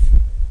purpose.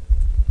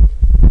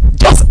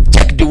 Just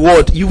check the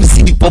word. You will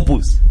see the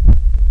purpose.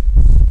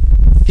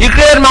 He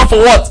created man for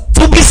what?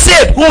 To be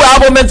saved. Who will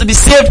have all men to be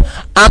saved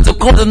and to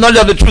come to the knowledge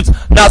of the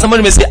truth? Now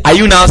somebody may say, are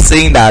you now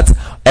saying that,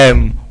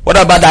 what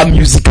about that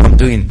music I'm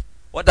doing?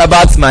 What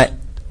about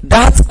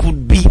that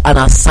could be an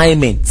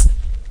assignment.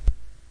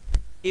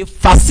 A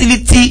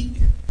facility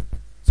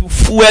to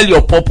fuel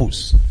your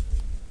purpose.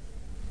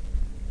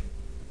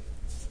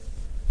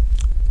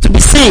 To be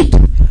saved.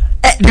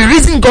 The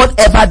reason God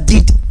ever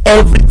did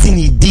everything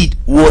He did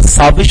was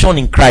salvation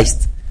in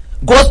Christ.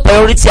 God's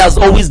priority has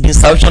always been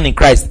salvation in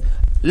Christ.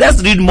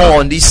 Let's read more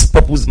on this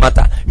purpose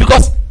matter.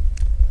 Because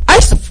I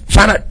used to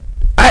find out,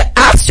 I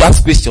asked you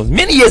ask questions.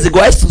 Many years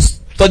ago, I used to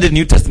study the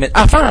New Testament.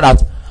 I found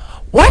out,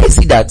 why is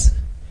it that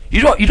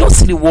you don't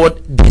see the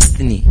word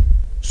destiny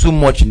so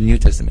much in the New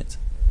Testament?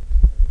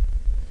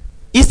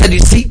 Instead, you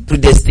see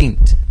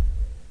predestined.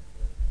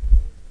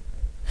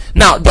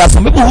 Now, there are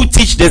some people who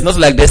teach there's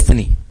nothing like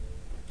destiny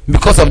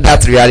because of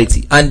that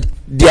reality, and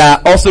they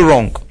are also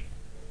wrong.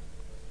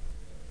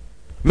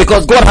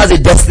 Because God has a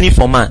destiny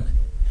for man.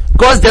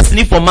 God's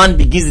destiny for man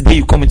begins the day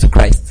you come into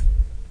Christ.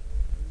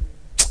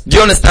 Do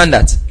you understand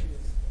that?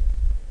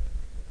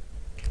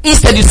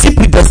 Instead, you see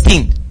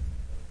predestined.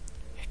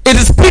 It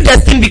is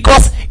predestined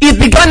because it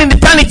began in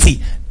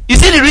eternity. You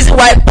see the reason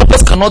why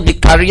purpose cannot be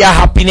career,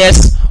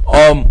 happiness,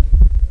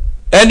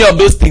 any of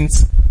those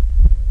things.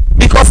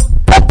 Because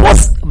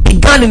purpose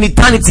began in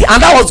eternity,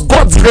 and that was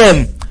God's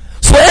realm.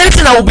 So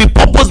anything that will be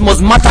purpose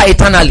must matter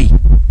eternally.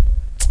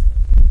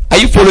 Are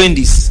you following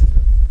this?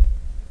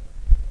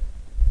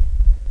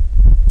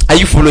 Are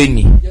you following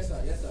me? Yes,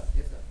 sir. Yes, sir.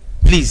 Yes, sir.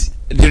 Please,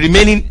 the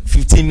remaining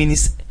 15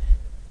 minutes,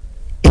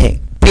 pay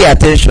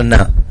attention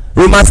now.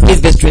 Romans 8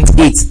 verse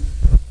 28.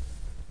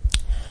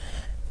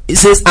 It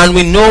says, and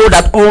we know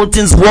that all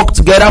things work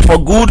together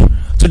for good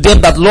to them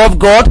that love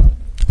God,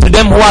 to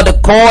them who are the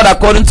called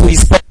according to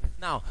His purpose.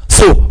 Now,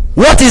 so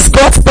what is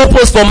God's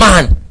purpose for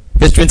man?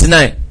 Verse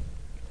 29.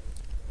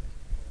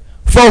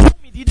 For whom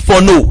He did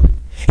foreknow,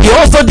 He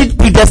also did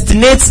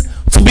predestinate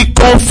to be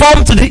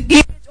conformed to the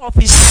image of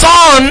His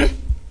Son.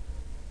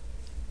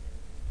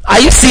 Are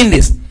you seeing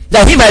this?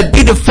 That He might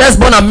be the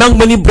firstborn among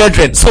many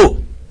brethren.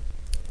 So,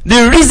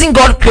 the reason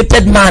God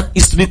created man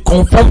is to be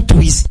conformed to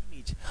His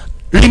image.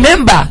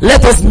 Remember,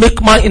 let us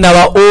make man in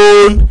our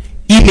own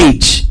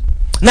image.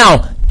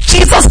 Now,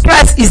 Jesus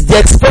Christ is the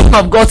expression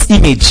of God's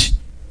image.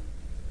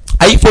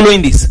 Are you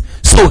following this?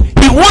 So,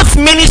 He wants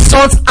many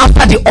sons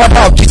after the order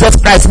of Jesus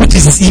Christ, which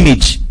is His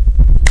image.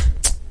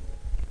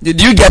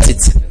 Did you get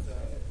it?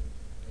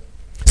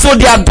 So,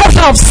 the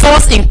adoption of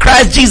sons in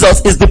Christ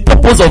Jesus is the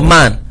purpose of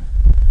man.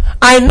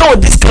 I know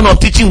this kind of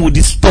teaching will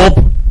disturb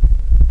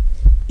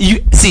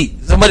you. See,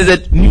 somebody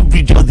said new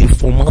bridge just the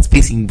format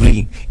space in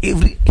brain.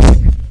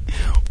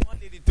 One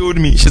lady told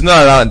me, she's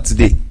not around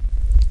today.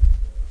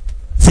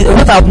 See,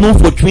 what I've known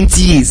for 20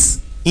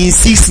 years, in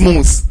 6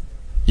 months,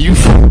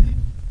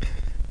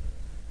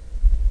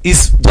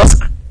 is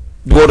just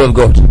the word of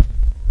God.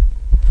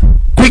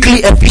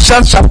 Quickly,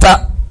 Ephesians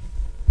chapter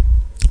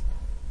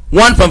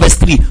 1 from verse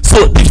 3.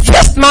 So the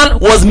first man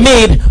was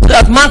made so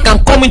that man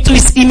can come into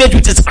His image,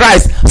 which is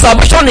Christ.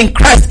 Salvation in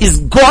Christ is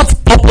God's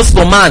purpose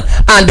for man,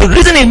 and the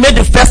reason He made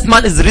the first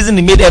man is the reason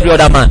He made every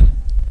other man.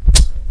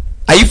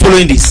 Are you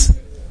following this?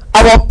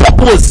 Our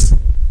purpose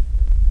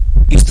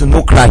is to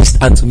know Christ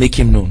and to make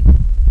Him known.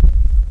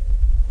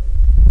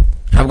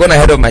 I'm going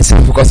ahead of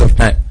myself because of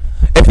time.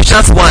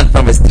 Ephesians 1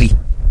 from verse 3.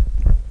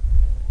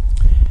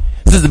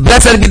 It says,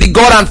 blessed be the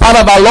God and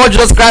Father of our Lord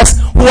Jesus Christ,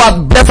 who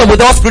hath blessed us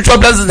with all spiritual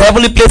blessings in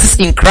heavenly places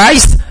in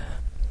Christ.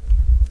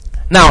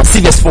 Now, see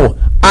verse 4.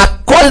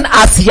 According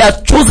as He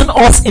hath chosen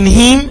us in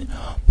Him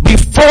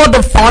before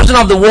the foundation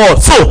of the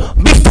world. So,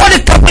 before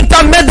the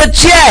carpenter made the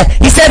chair,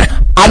 He said,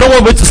 I don't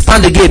want me to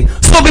stand again.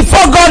 So So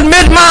before God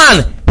made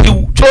man,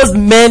 he chose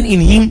men in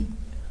him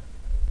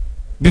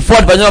before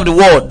the foundation of the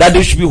world, that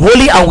they should be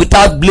holy and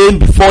without blame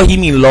before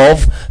him in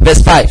love.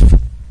 Verse 5.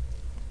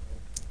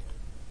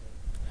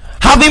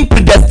 Having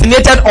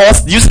predestinated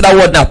us, use that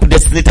word now,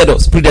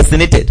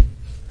 predestinated.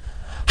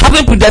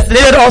 Having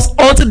predestinated us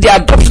unto the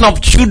adoption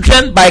of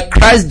children by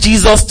Christ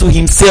Jesus to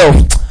himself.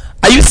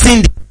 Are you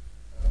seeing this?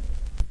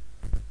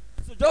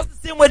 So just the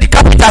same way the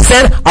carpenter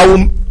said, I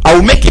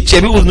will make a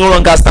chair, people will no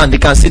longer stand, they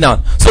can sit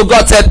down. So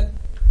God said,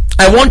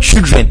 I want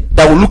children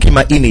that will look in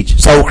my image,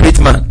 so I will create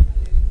man.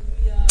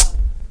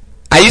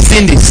 Are you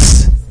seeing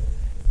this?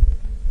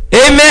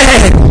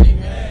 Amen.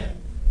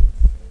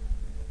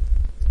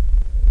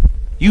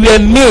 You were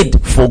made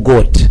for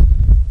God.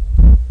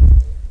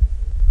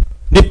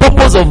 The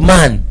purpose of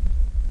man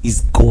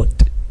is God.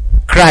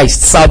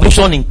 Christ.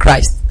 Salvation in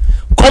Christ.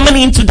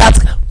 Coming into that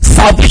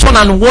salvation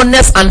and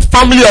oneness and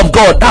family of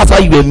God. That's why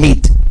you were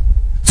made.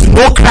 To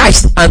know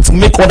Christ and to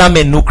make other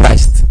men know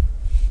Christ.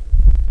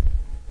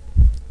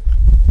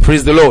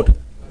 Praise the Lord.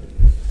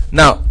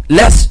 Now,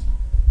 let's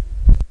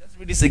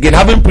read this again.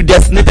 Having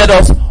predestinated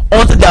us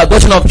unto the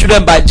adoption of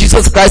children by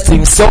Jesus Christ to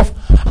himself,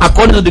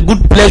 according to the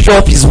good pleasure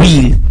of his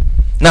will.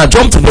 Now,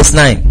 jump to verse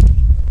 9.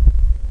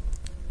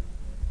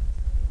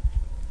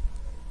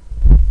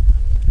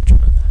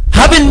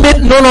 Having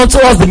made known unto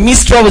us the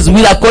mystery of his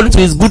will according to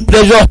his good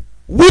pleasure,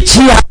 which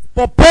he hath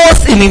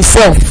purposed in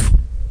himself.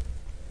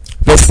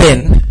 Verse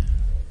 10.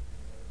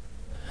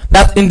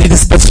 That in the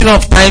dispensation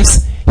of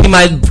times he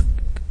might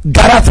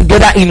gather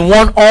together in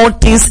one all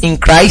things in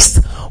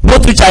Christ,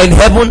 both which are in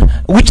heaven,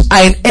 which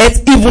are in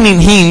earth, even in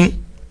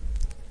him.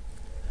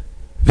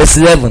 Verse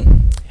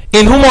 11.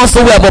 In whom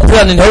also we have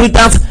obtained an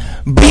inheritance,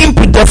 being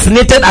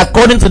predestinated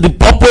according to the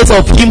purpose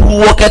of him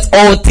who worketh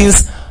all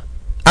things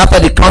after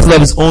the counsel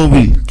of his own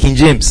will. King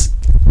James.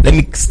 Let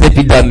me step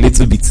it down a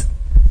little bit.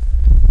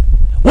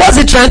 What's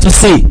he trying to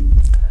say?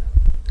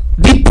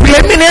 The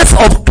preeminence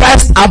of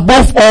Christ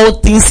above all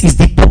things is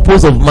the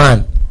purpose of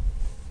man.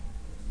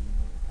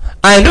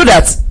 I know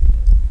that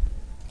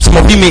some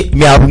of you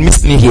may have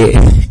missed me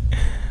here,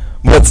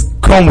 but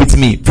come with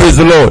me. Praise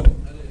the Lord.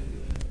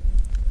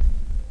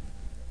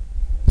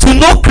 To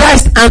know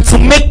Christ and to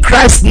make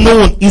Christ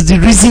known is the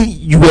reason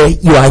you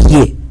are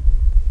here.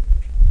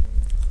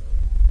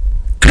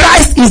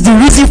 Christ is the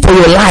reason for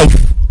your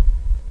life.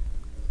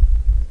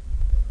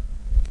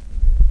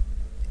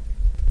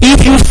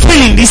 If you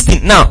feel in this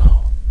thing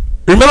now,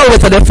 remember what I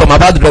told them from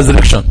about the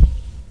resurrection.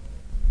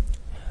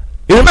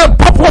 You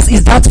remember, purpose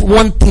is that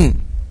one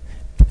thing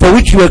for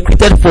which you were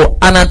created for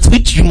and at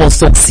which you must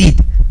succeed.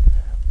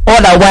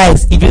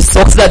 Otherwise, if you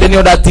succeed at any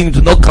other thing, it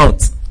will not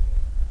count.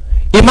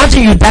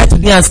 Imagine you die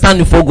today and stand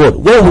before God.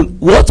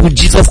 What will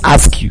Jesus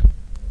ask you?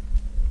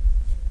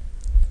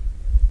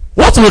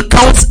 What will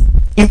count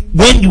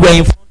when you were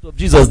in front of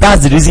Jesus?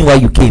 That's the reason why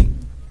you came.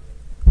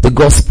 The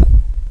gospel.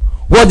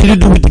 What did you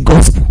do with the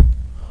gospel?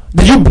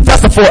 Did you,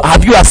 first of all,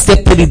 have you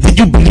accepted it? Did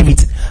you believe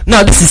it?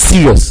 Now this is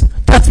serious.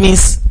 That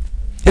means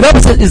the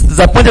Bible says is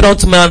disappointed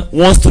unto man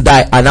wants to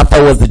die, and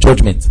afterwards the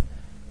judgment.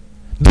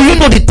 Do you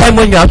know the time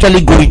when you're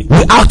actually going?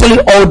 We actually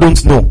all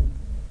don't know.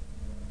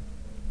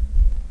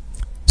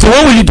 So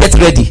when will you get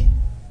ready?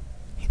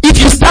 If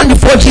you stand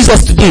before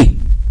Jesus today,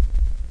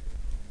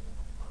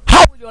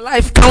 how will your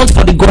life count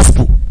for the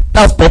gospel?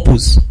 That's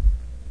purpose.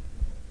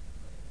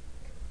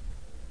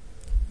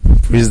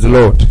 Praise the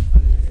Lord.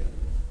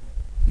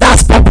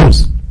 That's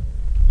purpose.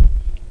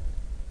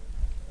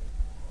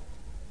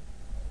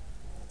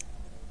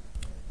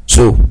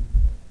 So,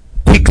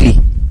 quickly,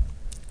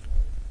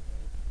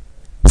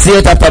 say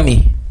it after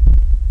me.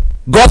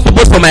 God's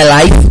purpose for my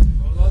life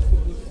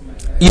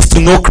is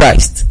to know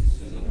Christ.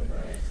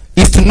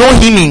 Is to know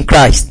him in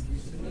Christ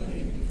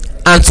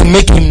and to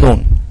make him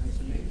known.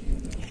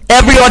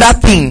 Every other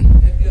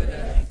thing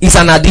is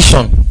an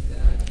addition.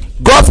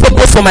 God's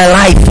purpose for my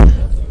life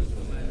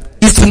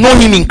is to know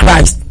him in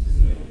Christ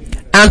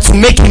and to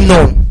make him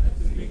known.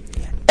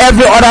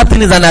 Every other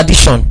thing is an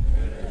addition.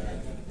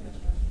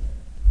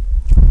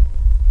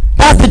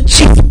 That's the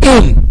chief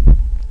aim.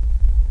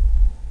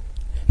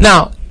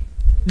 Now,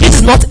 this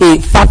is not a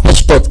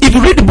far-fetched thought. If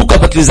you read the book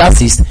of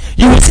Ecclesiastes,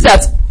 you will see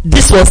that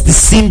this was the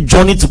same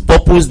journey to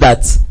purpose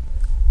that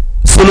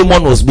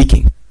Solomon was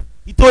making.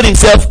 He told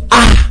himself,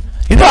 have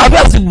you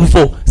asked people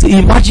before? Say,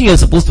 imagine you're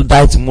supposed to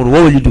die tomorrow.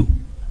 What will you do?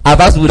 I've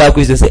asked people that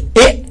question.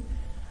 Say,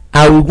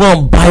 I will go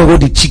and buy all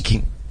the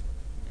chicken.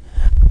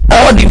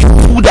 All the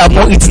food I've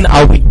not eaten,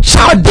 I will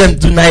chow them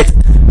tonight.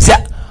 Say,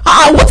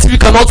 what if you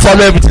cannot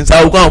swallow everything? So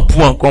I will go and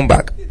poo and come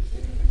back.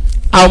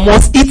 I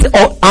must eat,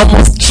 or I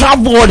must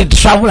travel all the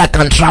travel I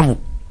can travel.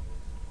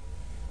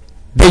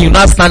 Then you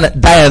now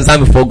die and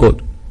stand before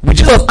God. Will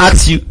Jesus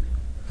ask you,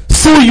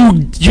 so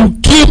you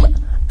came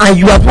and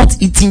you are not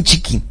eating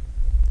chicken?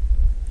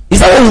 Is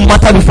that what will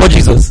matter before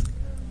Jesus?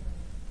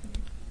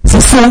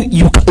 So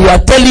you are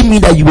telling me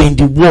that you were in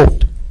the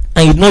world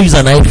and you did not use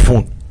an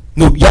iPhone.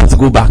 No, you have to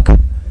go back.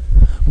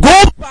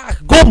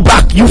 Go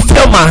back. You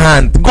fell my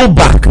hand. Go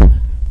back.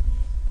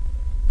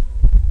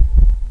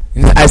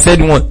 I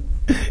said one.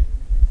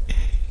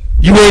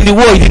 You were in the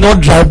war, you did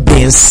not drive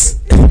Benz.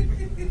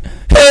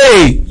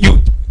 Hey,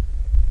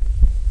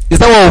 is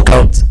that what will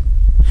count?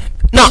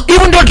 Now,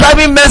 even though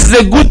driving Benz is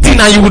a good thing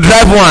and you will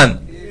drive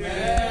one.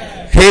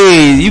 Amen.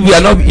 Hey, if you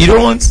are not, you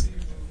don't want.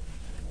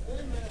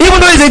 Even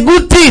though it's a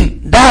good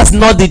thing, that's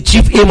not the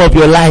chief aim of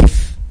your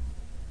life.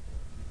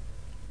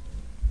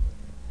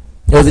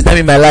 There was a time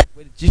in my life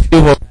where the chief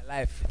aim of my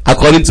life,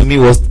 according to me,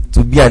 was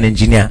to be an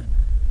engineer.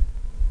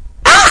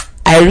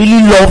 I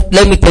really love,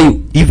 let me tell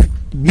you, if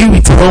me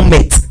with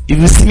helmet, if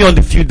you see me on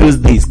the field those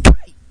days,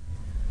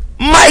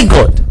 my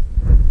God,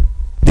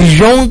 the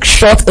young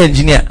short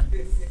engineer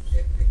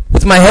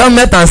with my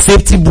helmet and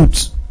safety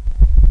boots,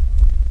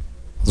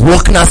 was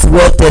working as a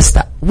well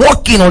tester,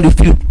 working on the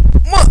field.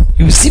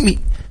 You see me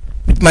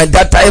with my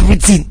data,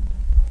 everything.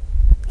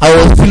 I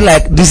was feeling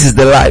like this is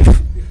the life.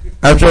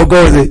 I'm sure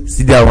God will say,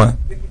 see that one.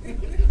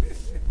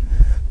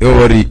 Don't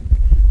worry.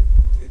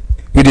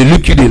 When they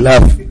look you, they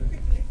laugh.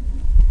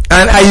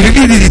 And I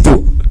really did it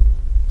too.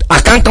 I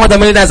can't count how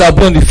many times I've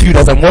been on the field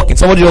as I'm walking.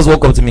 Somebody just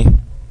walk up to me.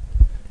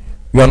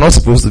 You are not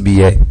supposed to be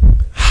here.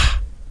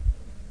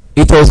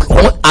 It was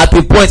at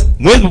a point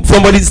when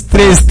somebody's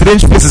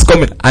strange face is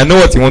coming. I know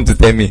what you want to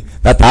tell me.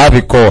 That I have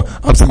a call.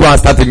 I'm to go and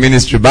start a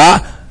ministry.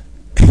 But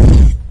 2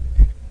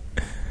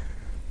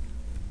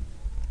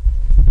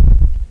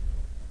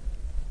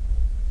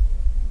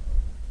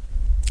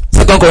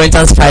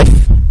 Corinthians 5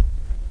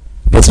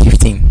 verse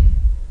 15.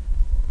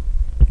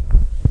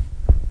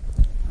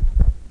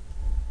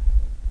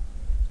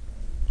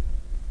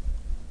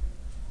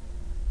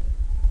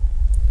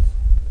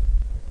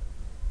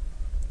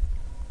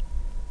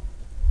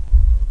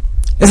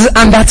 It says,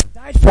 and that he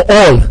died for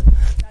all,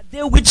 that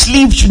they which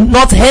live should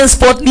not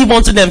henceforth live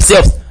unto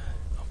themselves,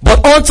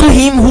 but unto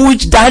him who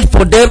which died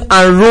for them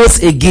and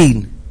rose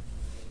again.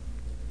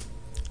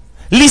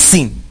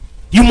 Listen,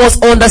 you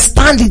must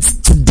understand it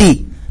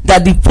today,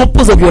 that the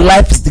purpose of your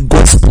life is the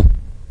gospel.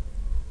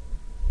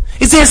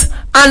 It says,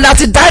 and that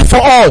he died for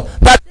all,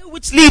 that they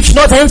which live should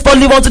not henceforth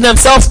live unto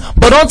themselves,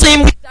 but unto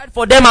him which died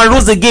for them and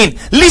rose again.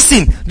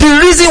 Listen, the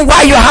reason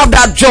why you have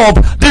that job,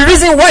 the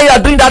reason why you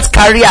are doing that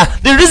career,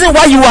 the reason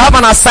why you will have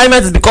an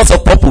assignment is because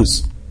of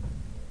purpose.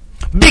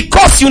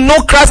 Because you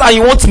know Christ and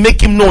you want to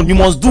make him known, you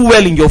must do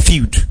well in your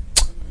field.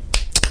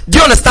 Do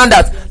you understand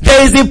that?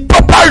 There is a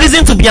proper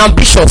reason to be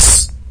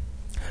ambitious.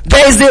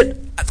 There is a,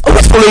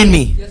 always following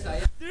me. Yes, I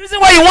am. The reason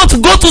why you want to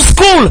go to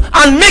school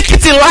and make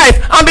it in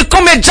life and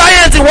become a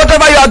giant in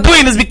whatever you are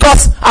doing is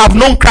because I have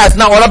known Christ.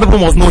 Now other people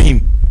must know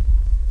him.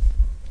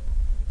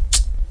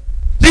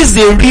 This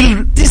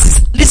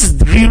is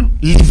the real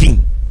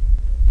living.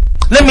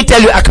 Let me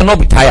tell you, I cannot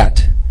be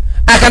tired.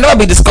 I cannot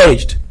be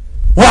discouraged.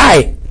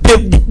 Why? There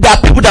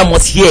are people that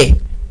must hear.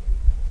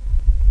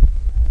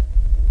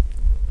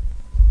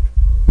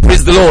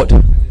 Praise the Lord.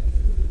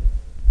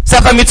 It's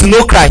for me to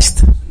know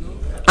Christ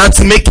and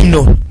to make him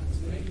known.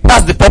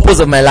 That's the purpose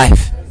of my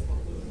life.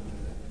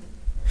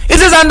 It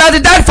says, and that he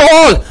died for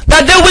all,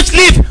 that they which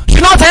live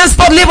should not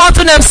henceforth live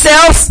unto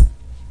themselves,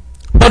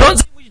 but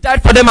unto him which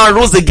died for them and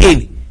rose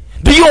again.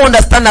 Do you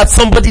understand that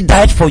somebody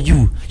died for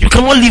you? You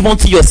cannot live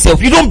unto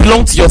yourself. You don't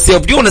belong to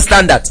yourself. Do you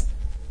understand that?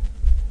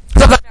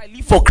 So that I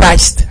live for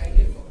Christ.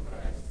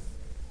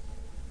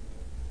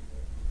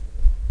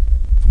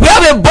 We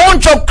have a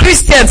bunch of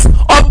Christians,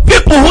 of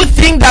people who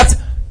think that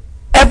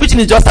everything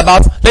is just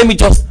about,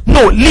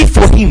 no, live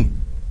for him.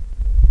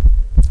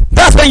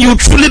 That's when you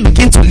truly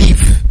begin to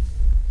live.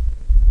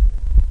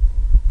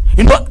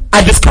 You know,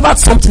 I discovered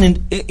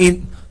something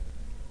in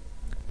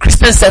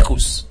Christian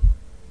circles.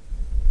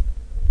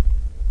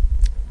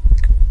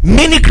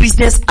 Many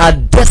Christians are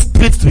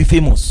desperate to be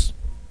famous.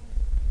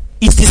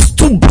 It is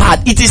too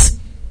bad.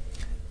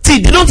 They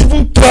don't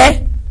even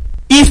care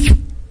if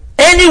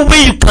any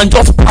way you can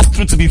just pass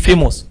through to be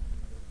famous.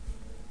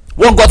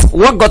 What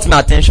got my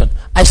attention?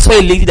 I saw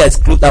a lady that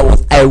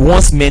I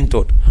once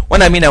mentored.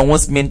 When I mean I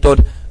once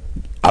mentored,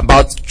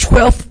 about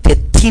 12,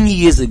 13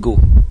 years ago.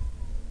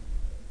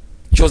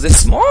 She was a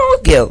small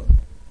girl.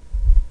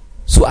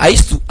 So I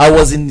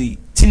was in the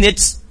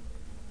teenage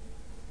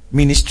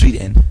ministry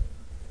then.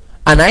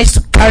 And I used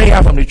to carry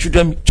her from the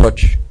children's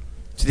church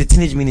to the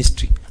teenage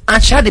ministry.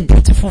 And she had a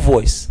beautiful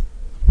voice.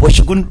 But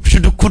she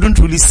couldn't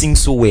really sing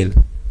so well.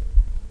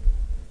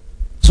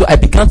 So I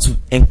began to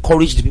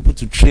encourage the people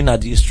to train her,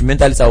 the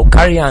instrumentalists. I would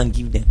carry her and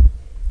give them.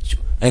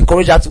 I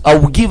encourage her I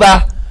would give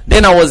her.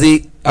 Then I was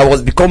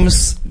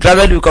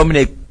gradually becoming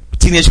a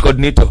teenage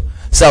coordinator.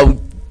 So I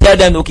would tell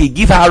them, okay,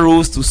 give her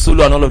roles to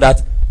solo and all of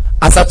that.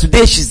 As of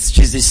today,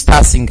 she's a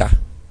star singer.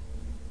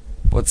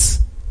 But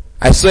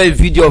I saw a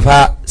video of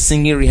her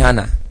singing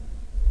Rihanna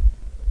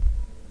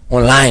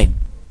online.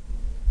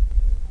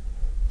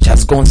 She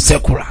has gone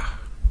secular.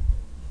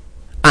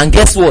 And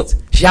guess what?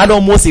 She had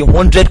almost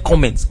 100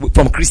 comments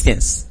from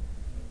Christians.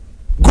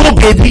 Go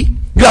baby,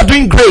 you are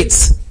doing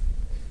great.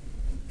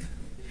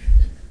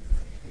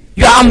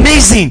 You are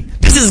amazing.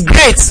 This is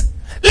great.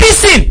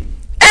 Listen,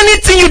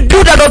 anything you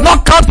do that does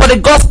not count for the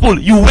gospel,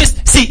 you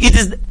waste. See, it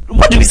is,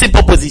 what do we say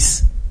purpose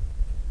is?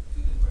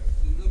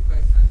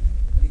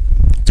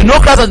 To To know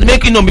Christ and to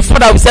make you known. Before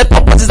that, we said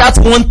purpose is that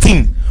one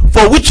thing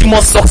for which you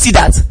must succeed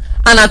at,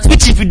 and at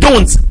which if you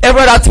don't,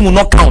 every other thing will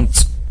not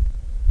count.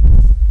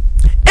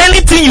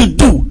 Anything you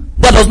do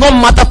that does not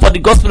matter for the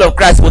gospel of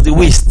Christ was a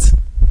waste.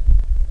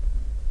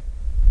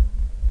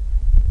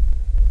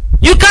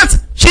 You can't.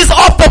 She's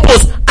all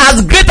purpose.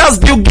 As great as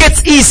Bill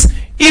Gates is,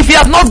 if he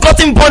has not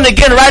gotten born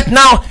again right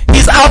now,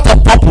 he's out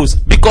of purpose,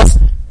 because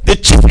the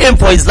chief aim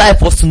for his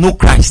life was to know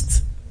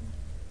Christ,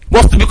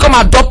 was to become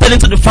adopted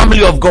into the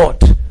family of God.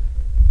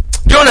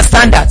 Do you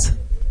understand that?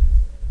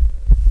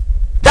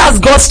 That's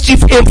God's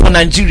chief aim for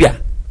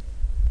Nigeria.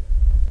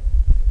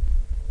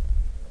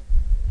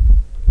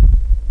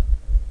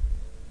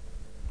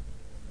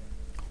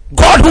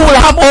 God, who will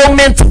have all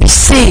men to be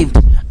saved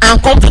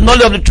and come to the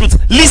knowledge of the truth.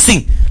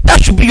 Listen,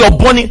 that should be your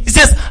burning. He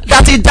says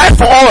that he died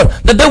for all,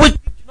 that they will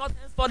not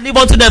henceforth live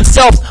unto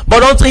themselves,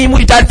 but unto him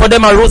who died for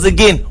them and rose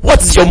again.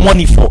 What is your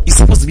money for? It's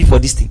supposed to be for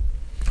this thing.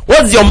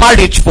 What is your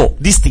marriage for?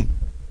 This thing.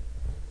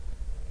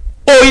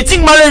 Oh, you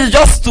think marriage is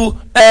just to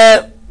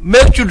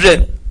make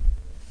children?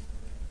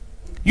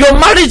 Your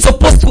marriage is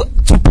supposed to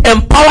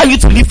empower you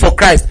to live for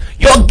Christ.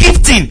 Your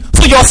gifting.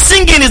 So your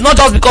singing is not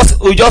just because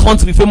you just want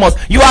to be famous.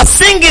 You are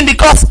singing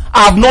because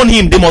I have known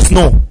him. They must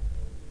know.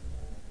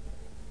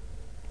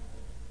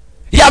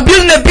 You are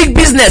building a big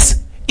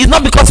business. It's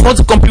not because you want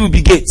to compete with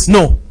Bill Gates.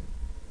 No.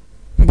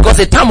 Because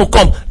a time will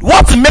come.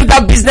 What to make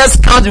that business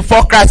count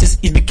before Christ is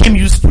it became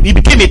useful. It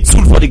became a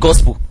tool for the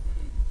gospel.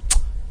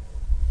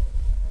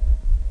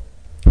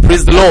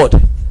 Praise the Lord.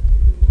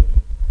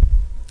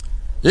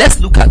 Let's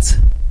look at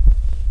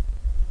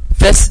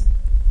first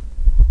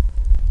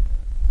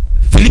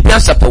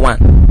Philippians chapter 1.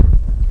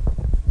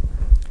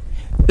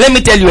 Let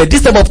me tell you,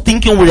 this type of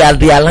thinking will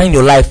realign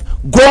your life.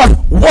 God,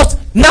 what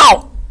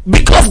now?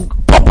 Because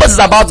purpose is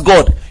about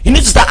God, you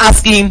need to start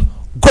asking him,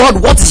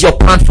 God, what is your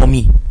plan for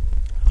me?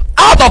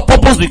 Out of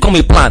purpose become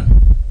a plan.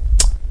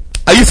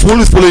 Are you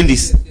following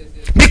this?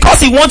 Because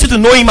he wants you to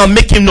know him and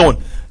make him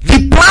known.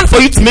 The plan for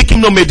you to make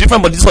him known may be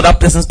different from this other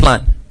person's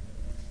plan.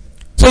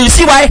 So you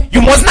see why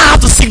you must not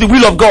have to seek the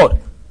will of God.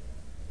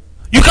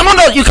 You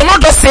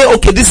cannot just say,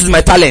 okay, this is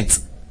my talent,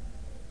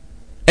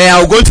 and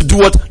I'm going to do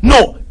what?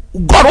 No.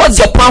 God, what's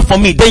your plan for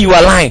me? Then you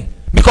align.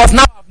 Because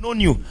now I've known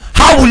you.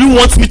 How will you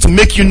want me to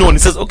make you known? He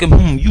says, okay,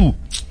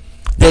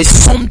 there's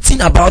something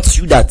about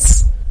you that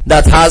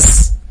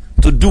has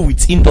to do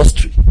with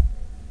industry.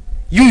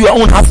 Your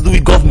own has to do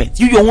with government.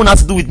 Your own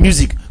has to do with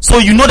music. So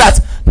you know that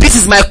this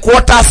is my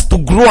quarters to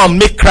grow and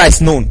make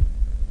Christ known.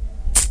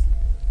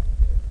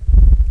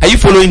 Are you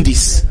following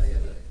this?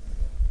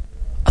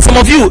 Some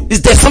of you,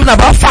 there's something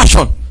about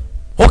fashion.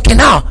 Okay,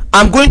 now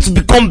I'm going to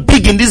become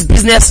big in this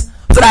business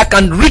so that I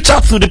can reach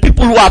out to the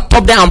people who are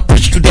top there and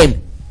preach to them.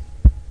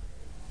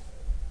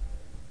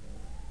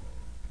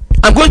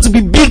 I'm going to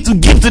be big to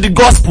give to the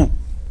gospel.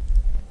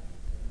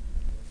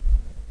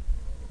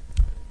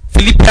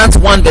 Philippians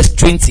 1 verse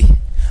 20.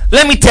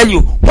 Let me tell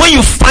you, when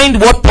you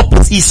find what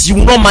purpose is, you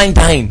will not mind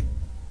dying.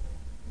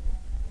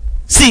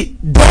 See,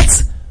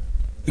 death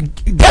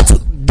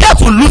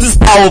will lose its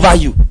power over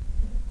you.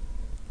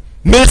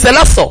 Mary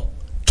Selasa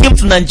came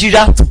to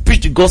Nigeria to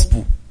preach the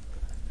gospel.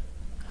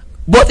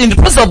 But in the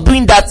process of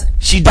doing that,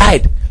 she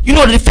died. You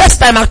know, the first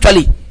time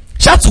actually,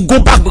 she had to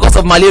go back because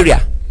of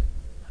malaria.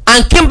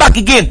 And came back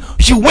again.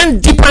 She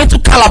went deeper into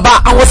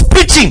Calabar and was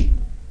preaching.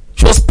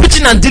 She was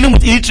preaching and dealing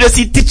with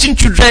illiteracy, teaching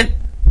children.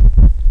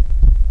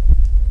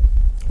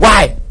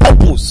 Why?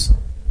 Purpose.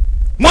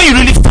 When you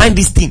really find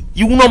this thing,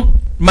 you will not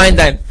mind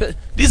dying.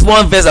 This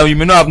one verse that you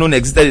may not have known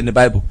existed in the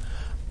Bible.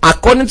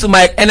 According to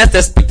my earnest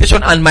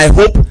expectation and my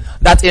hope,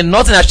 that in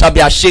nothing I shall be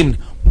ashamed,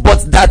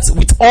 but that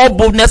with all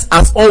boldness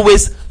as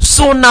always,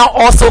 so now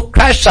also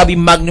Christ shall be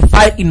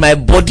magnified in my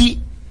body,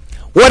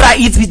 whether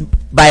it be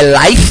by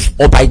life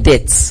or by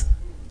death.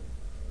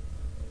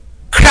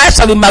 Christ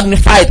shall be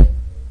magnified.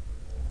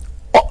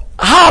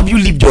 How have you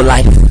lived your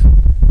life?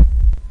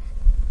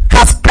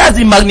 Has Christ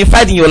been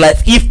magnified in your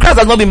life? If Christ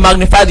has not been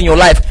magnified in your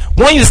life,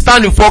 when you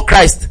stand before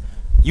Christ,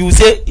 you will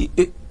say,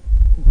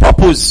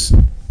 purpose.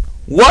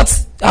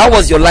 How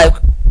was your life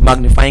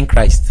magnifying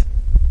Christ?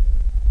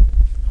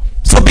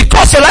 So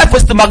because your life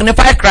was to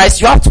magnify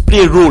Christ, you have to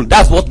play a role.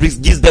 That's what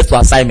gives birth to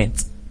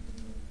assignment.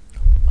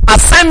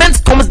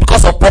 Assignment comes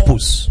because of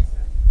purpose.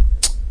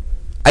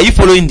 Are you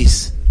following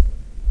this?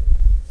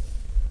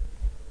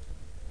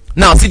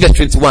 Now see verse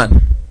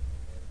 21.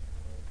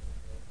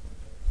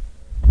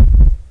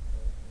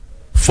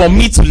 For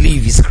me to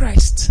live is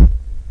Christ.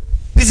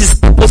 This is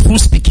purposeful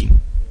speaking.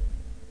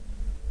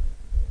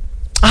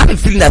 I have a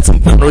feeling that some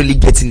people are not really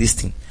getting this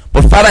thing.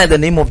 But Father, in the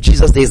name of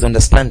Jesus, there is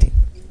understanding.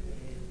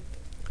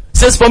 It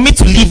says, for me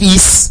to live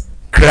is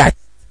Christ.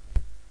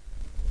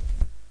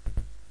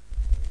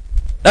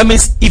 That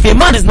means if a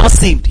man is not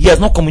saved, he has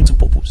not come into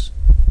purpose.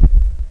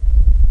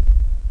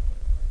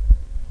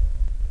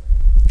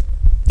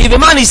 If a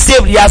man is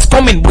saved, he has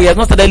come in, but he has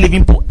not started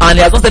living, and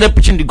he has not started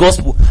preaching the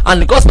gospel,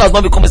 and the gospel has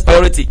not become his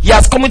priority. He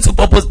has come into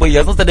purpose, but he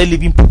has not started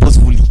living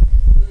purposefully.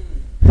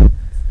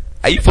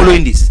 Are you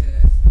following this?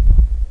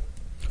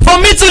 For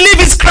me to live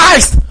is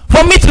Christ.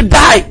 For me to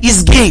die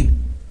is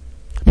gain.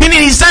 Meaning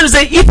he's trying to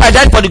say, if I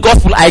died for the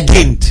gospel, I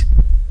gained.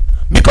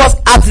 Because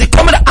as the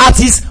common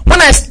artist,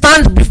 when I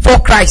stand before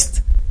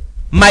Christ,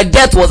 my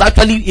death was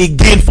actually a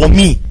gain for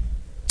me.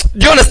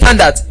 Do you understand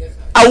that? Yes,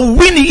 I will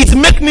win it. It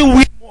make me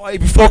win more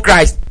before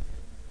Christ.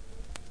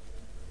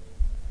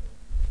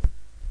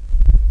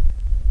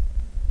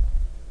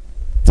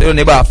 Tell your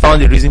neighbor, I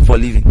found the reason for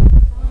living.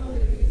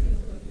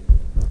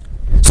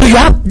 So you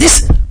have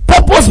this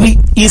purpose will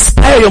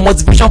inspire your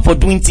motivation for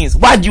doing things.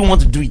 Why do you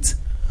want to do it?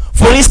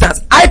 For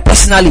instance, I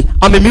personally,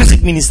 I'm a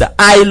music minister.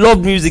 I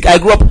love music. I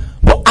grew up,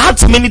 but I had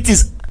so many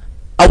things.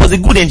 I was a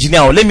good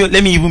engineer.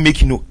 Let me even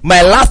make you know.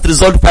 My last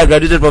result if I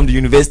graduated from the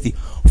university,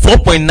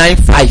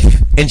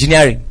 4.95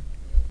 engineering.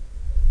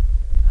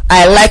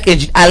 I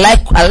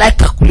like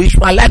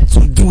calculation. I like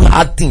to do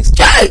hard things.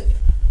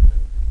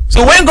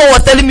 So when God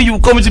was telling me you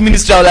come into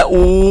ministry, I was like,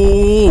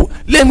 oh,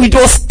 let me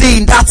just stay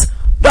in that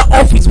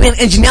office when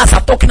engineers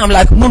are talking. I'm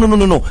like,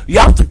 no. You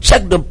have to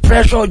check the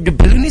pressure, the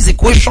Bernoulli's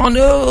equation.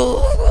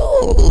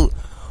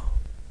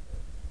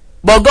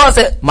 But God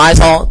said, my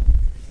son,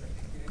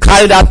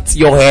 carry that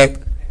your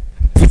head,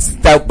 put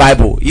that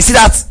Bible. You see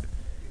that?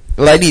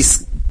 Like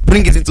this.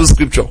 Bring it into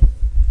scripture.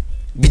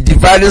 Be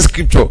dividing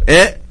scripture.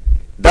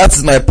 That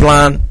is my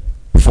plan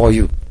for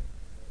you.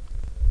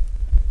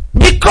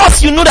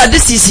 Because you know that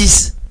this is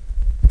his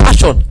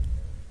passion.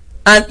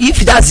 And if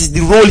that is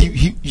the role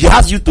he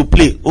has you to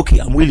play, okay,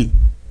 I'm willing.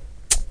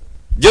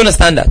 Do you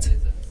understand that?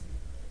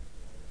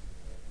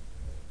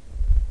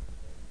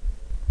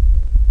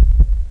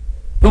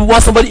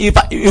 Was somebody,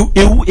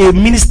 a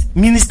music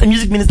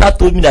minister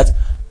told me that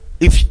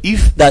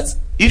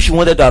if she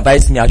wanted to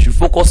advise me, I should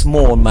focus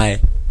more on my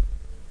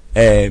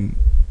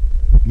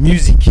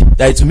music,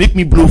 that it will make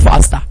me blow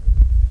faster.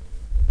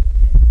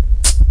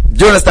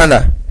 Do you understand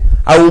that?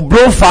 I will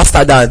blow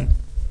faster than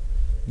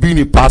being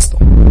a pastor.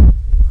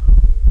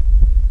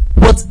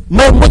 But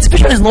my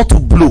motivation is not to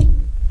blow.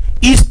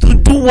 It's to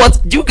do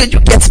what? Do you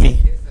get me?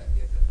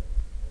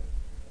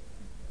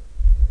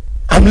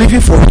 I'm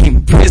living for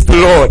him. Praise the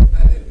Lord.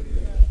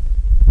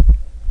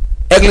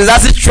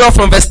 Ecclesiastes 12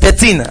 from verse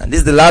 13. This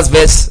is the last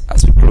verse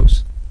as we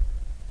close.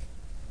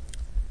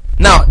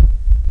 Now,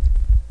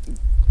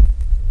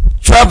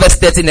 12 verse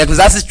 13.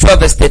 Ecclesiastes 12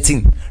 verse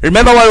 13.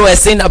 Remember what we were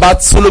saying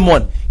about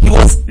Solomon?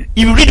 If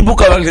you read the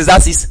book of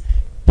Ecclesiastes,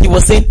 he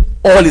was saying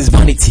all is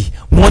vanity.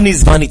 Money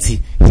is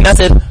vanity. He now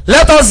said,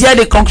 let us hear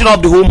the conclusion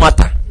of the whole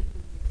matter.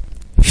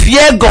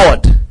 Fear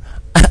God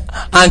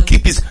and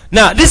keep his.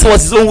 Now, this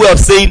was his own way of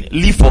saying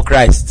live for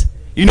Christ.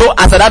 You know,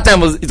 as at that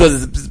time it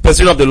was the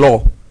pursuit of the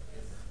law.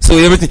 So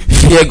everything,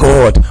 fear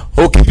God,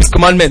 keep his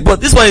commandment. But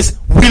this one is,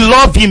 we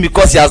love him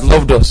because he has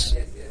loved us.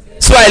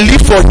 So I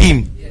live for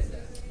him.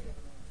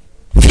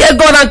 Fear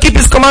God and keep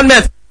his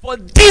commandments. For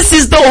this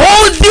is the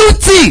whole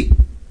duty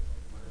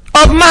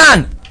of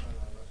man.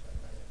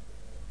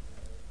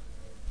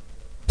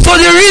 So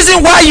the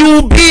reason why you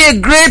will be a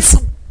great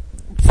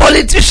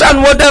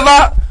politician,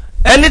 whatever,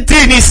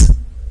 anything is,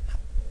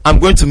 I'm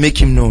going to make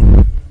him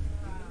known.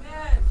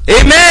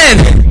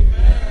 Amen.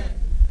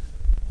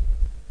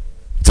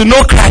 To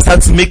know Christ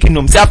and to make him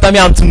known. Say after me,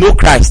 I'm to know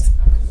Christ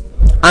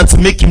and to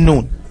make him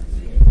known.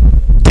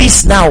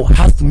 This now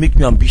has to make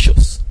me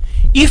ambitious.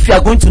 If you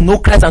are going to know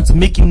Christ and to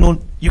make him known,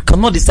 you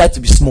cannot decide to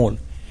be small.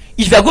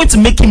 If you are going to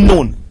make him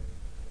known,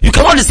 you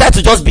cannot decide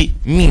to just be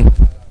me.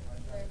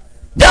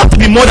 There have to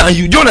be more than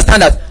you. Do you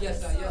understand that?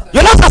 Yes, sir. Yes, sir.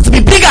 Your life has to be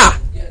bigger.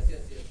 Yes.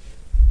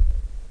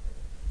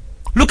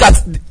 Look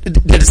at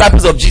the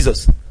disciples of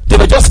Jesus. They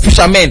were just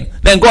fishermen.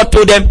 Then God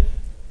told them,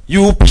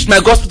 you will preach my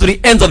gospel to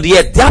the ends of the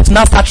earth. They have to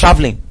now start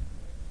traveling.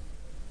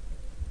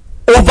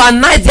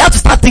 Overnight, they have to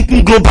start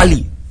thinking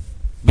globally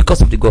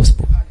because of the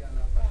gospel.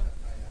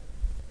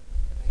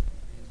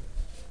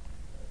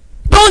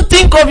 Don't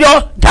think of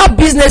that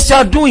business you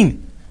are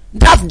doing,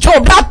 that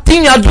job, that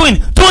thing you are doing.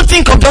 Don't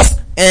think of just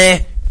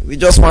we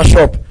just one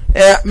shop.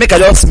 Make I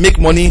just make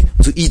money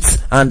to eat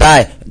and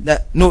die.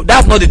 No,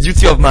 that's not the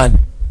duty of man.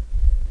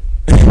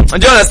 Do you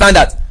understand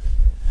that?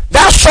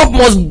 That shop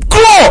must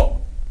grow.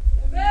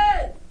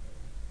 Amen.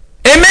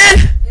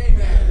 Amen.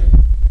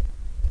 Amen.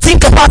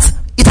 Think about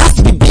it has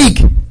to be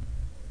big.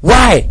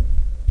 Why?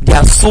 There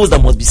are souls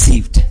that must be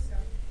saved.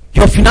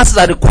 Your finances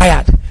are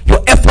required.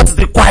 Your effort is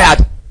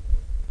required.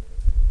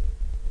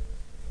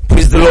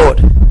 Praise the Lord.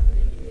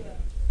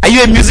 Are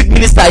you a music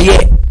minister here?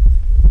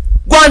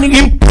 Go and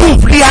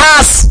improve,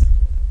 rehearse,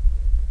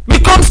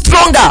 become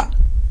stronger.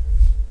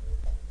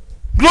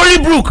 Glory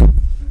Brook,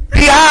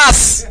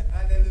 rehearse.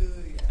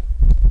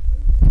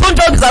 Don't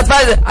just be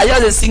satisfied. I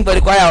just sing for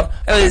the choir.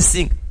 I just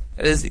sing.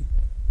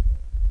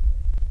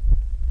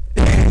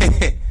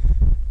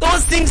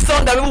 Don't sing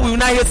songs that people will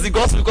not hear to the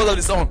gospel because of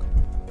the song.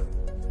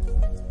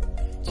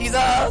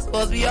 Jesus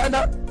was behind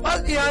that.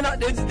 Was behind that.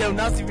 They will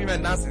not see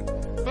women dancing.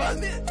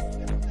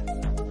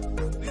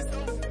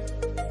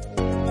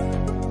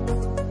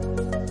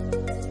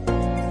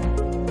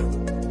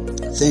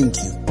 Thank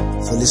you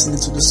for listening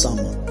to the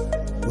sermon.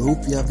 We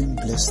hope you have been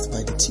blessed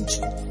by the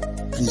teaching.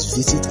 Please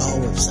visit our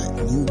website,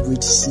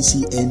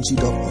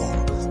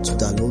 newbridgecng.org, to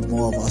download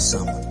more of our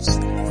sermons.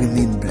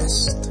 Remain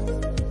blessed.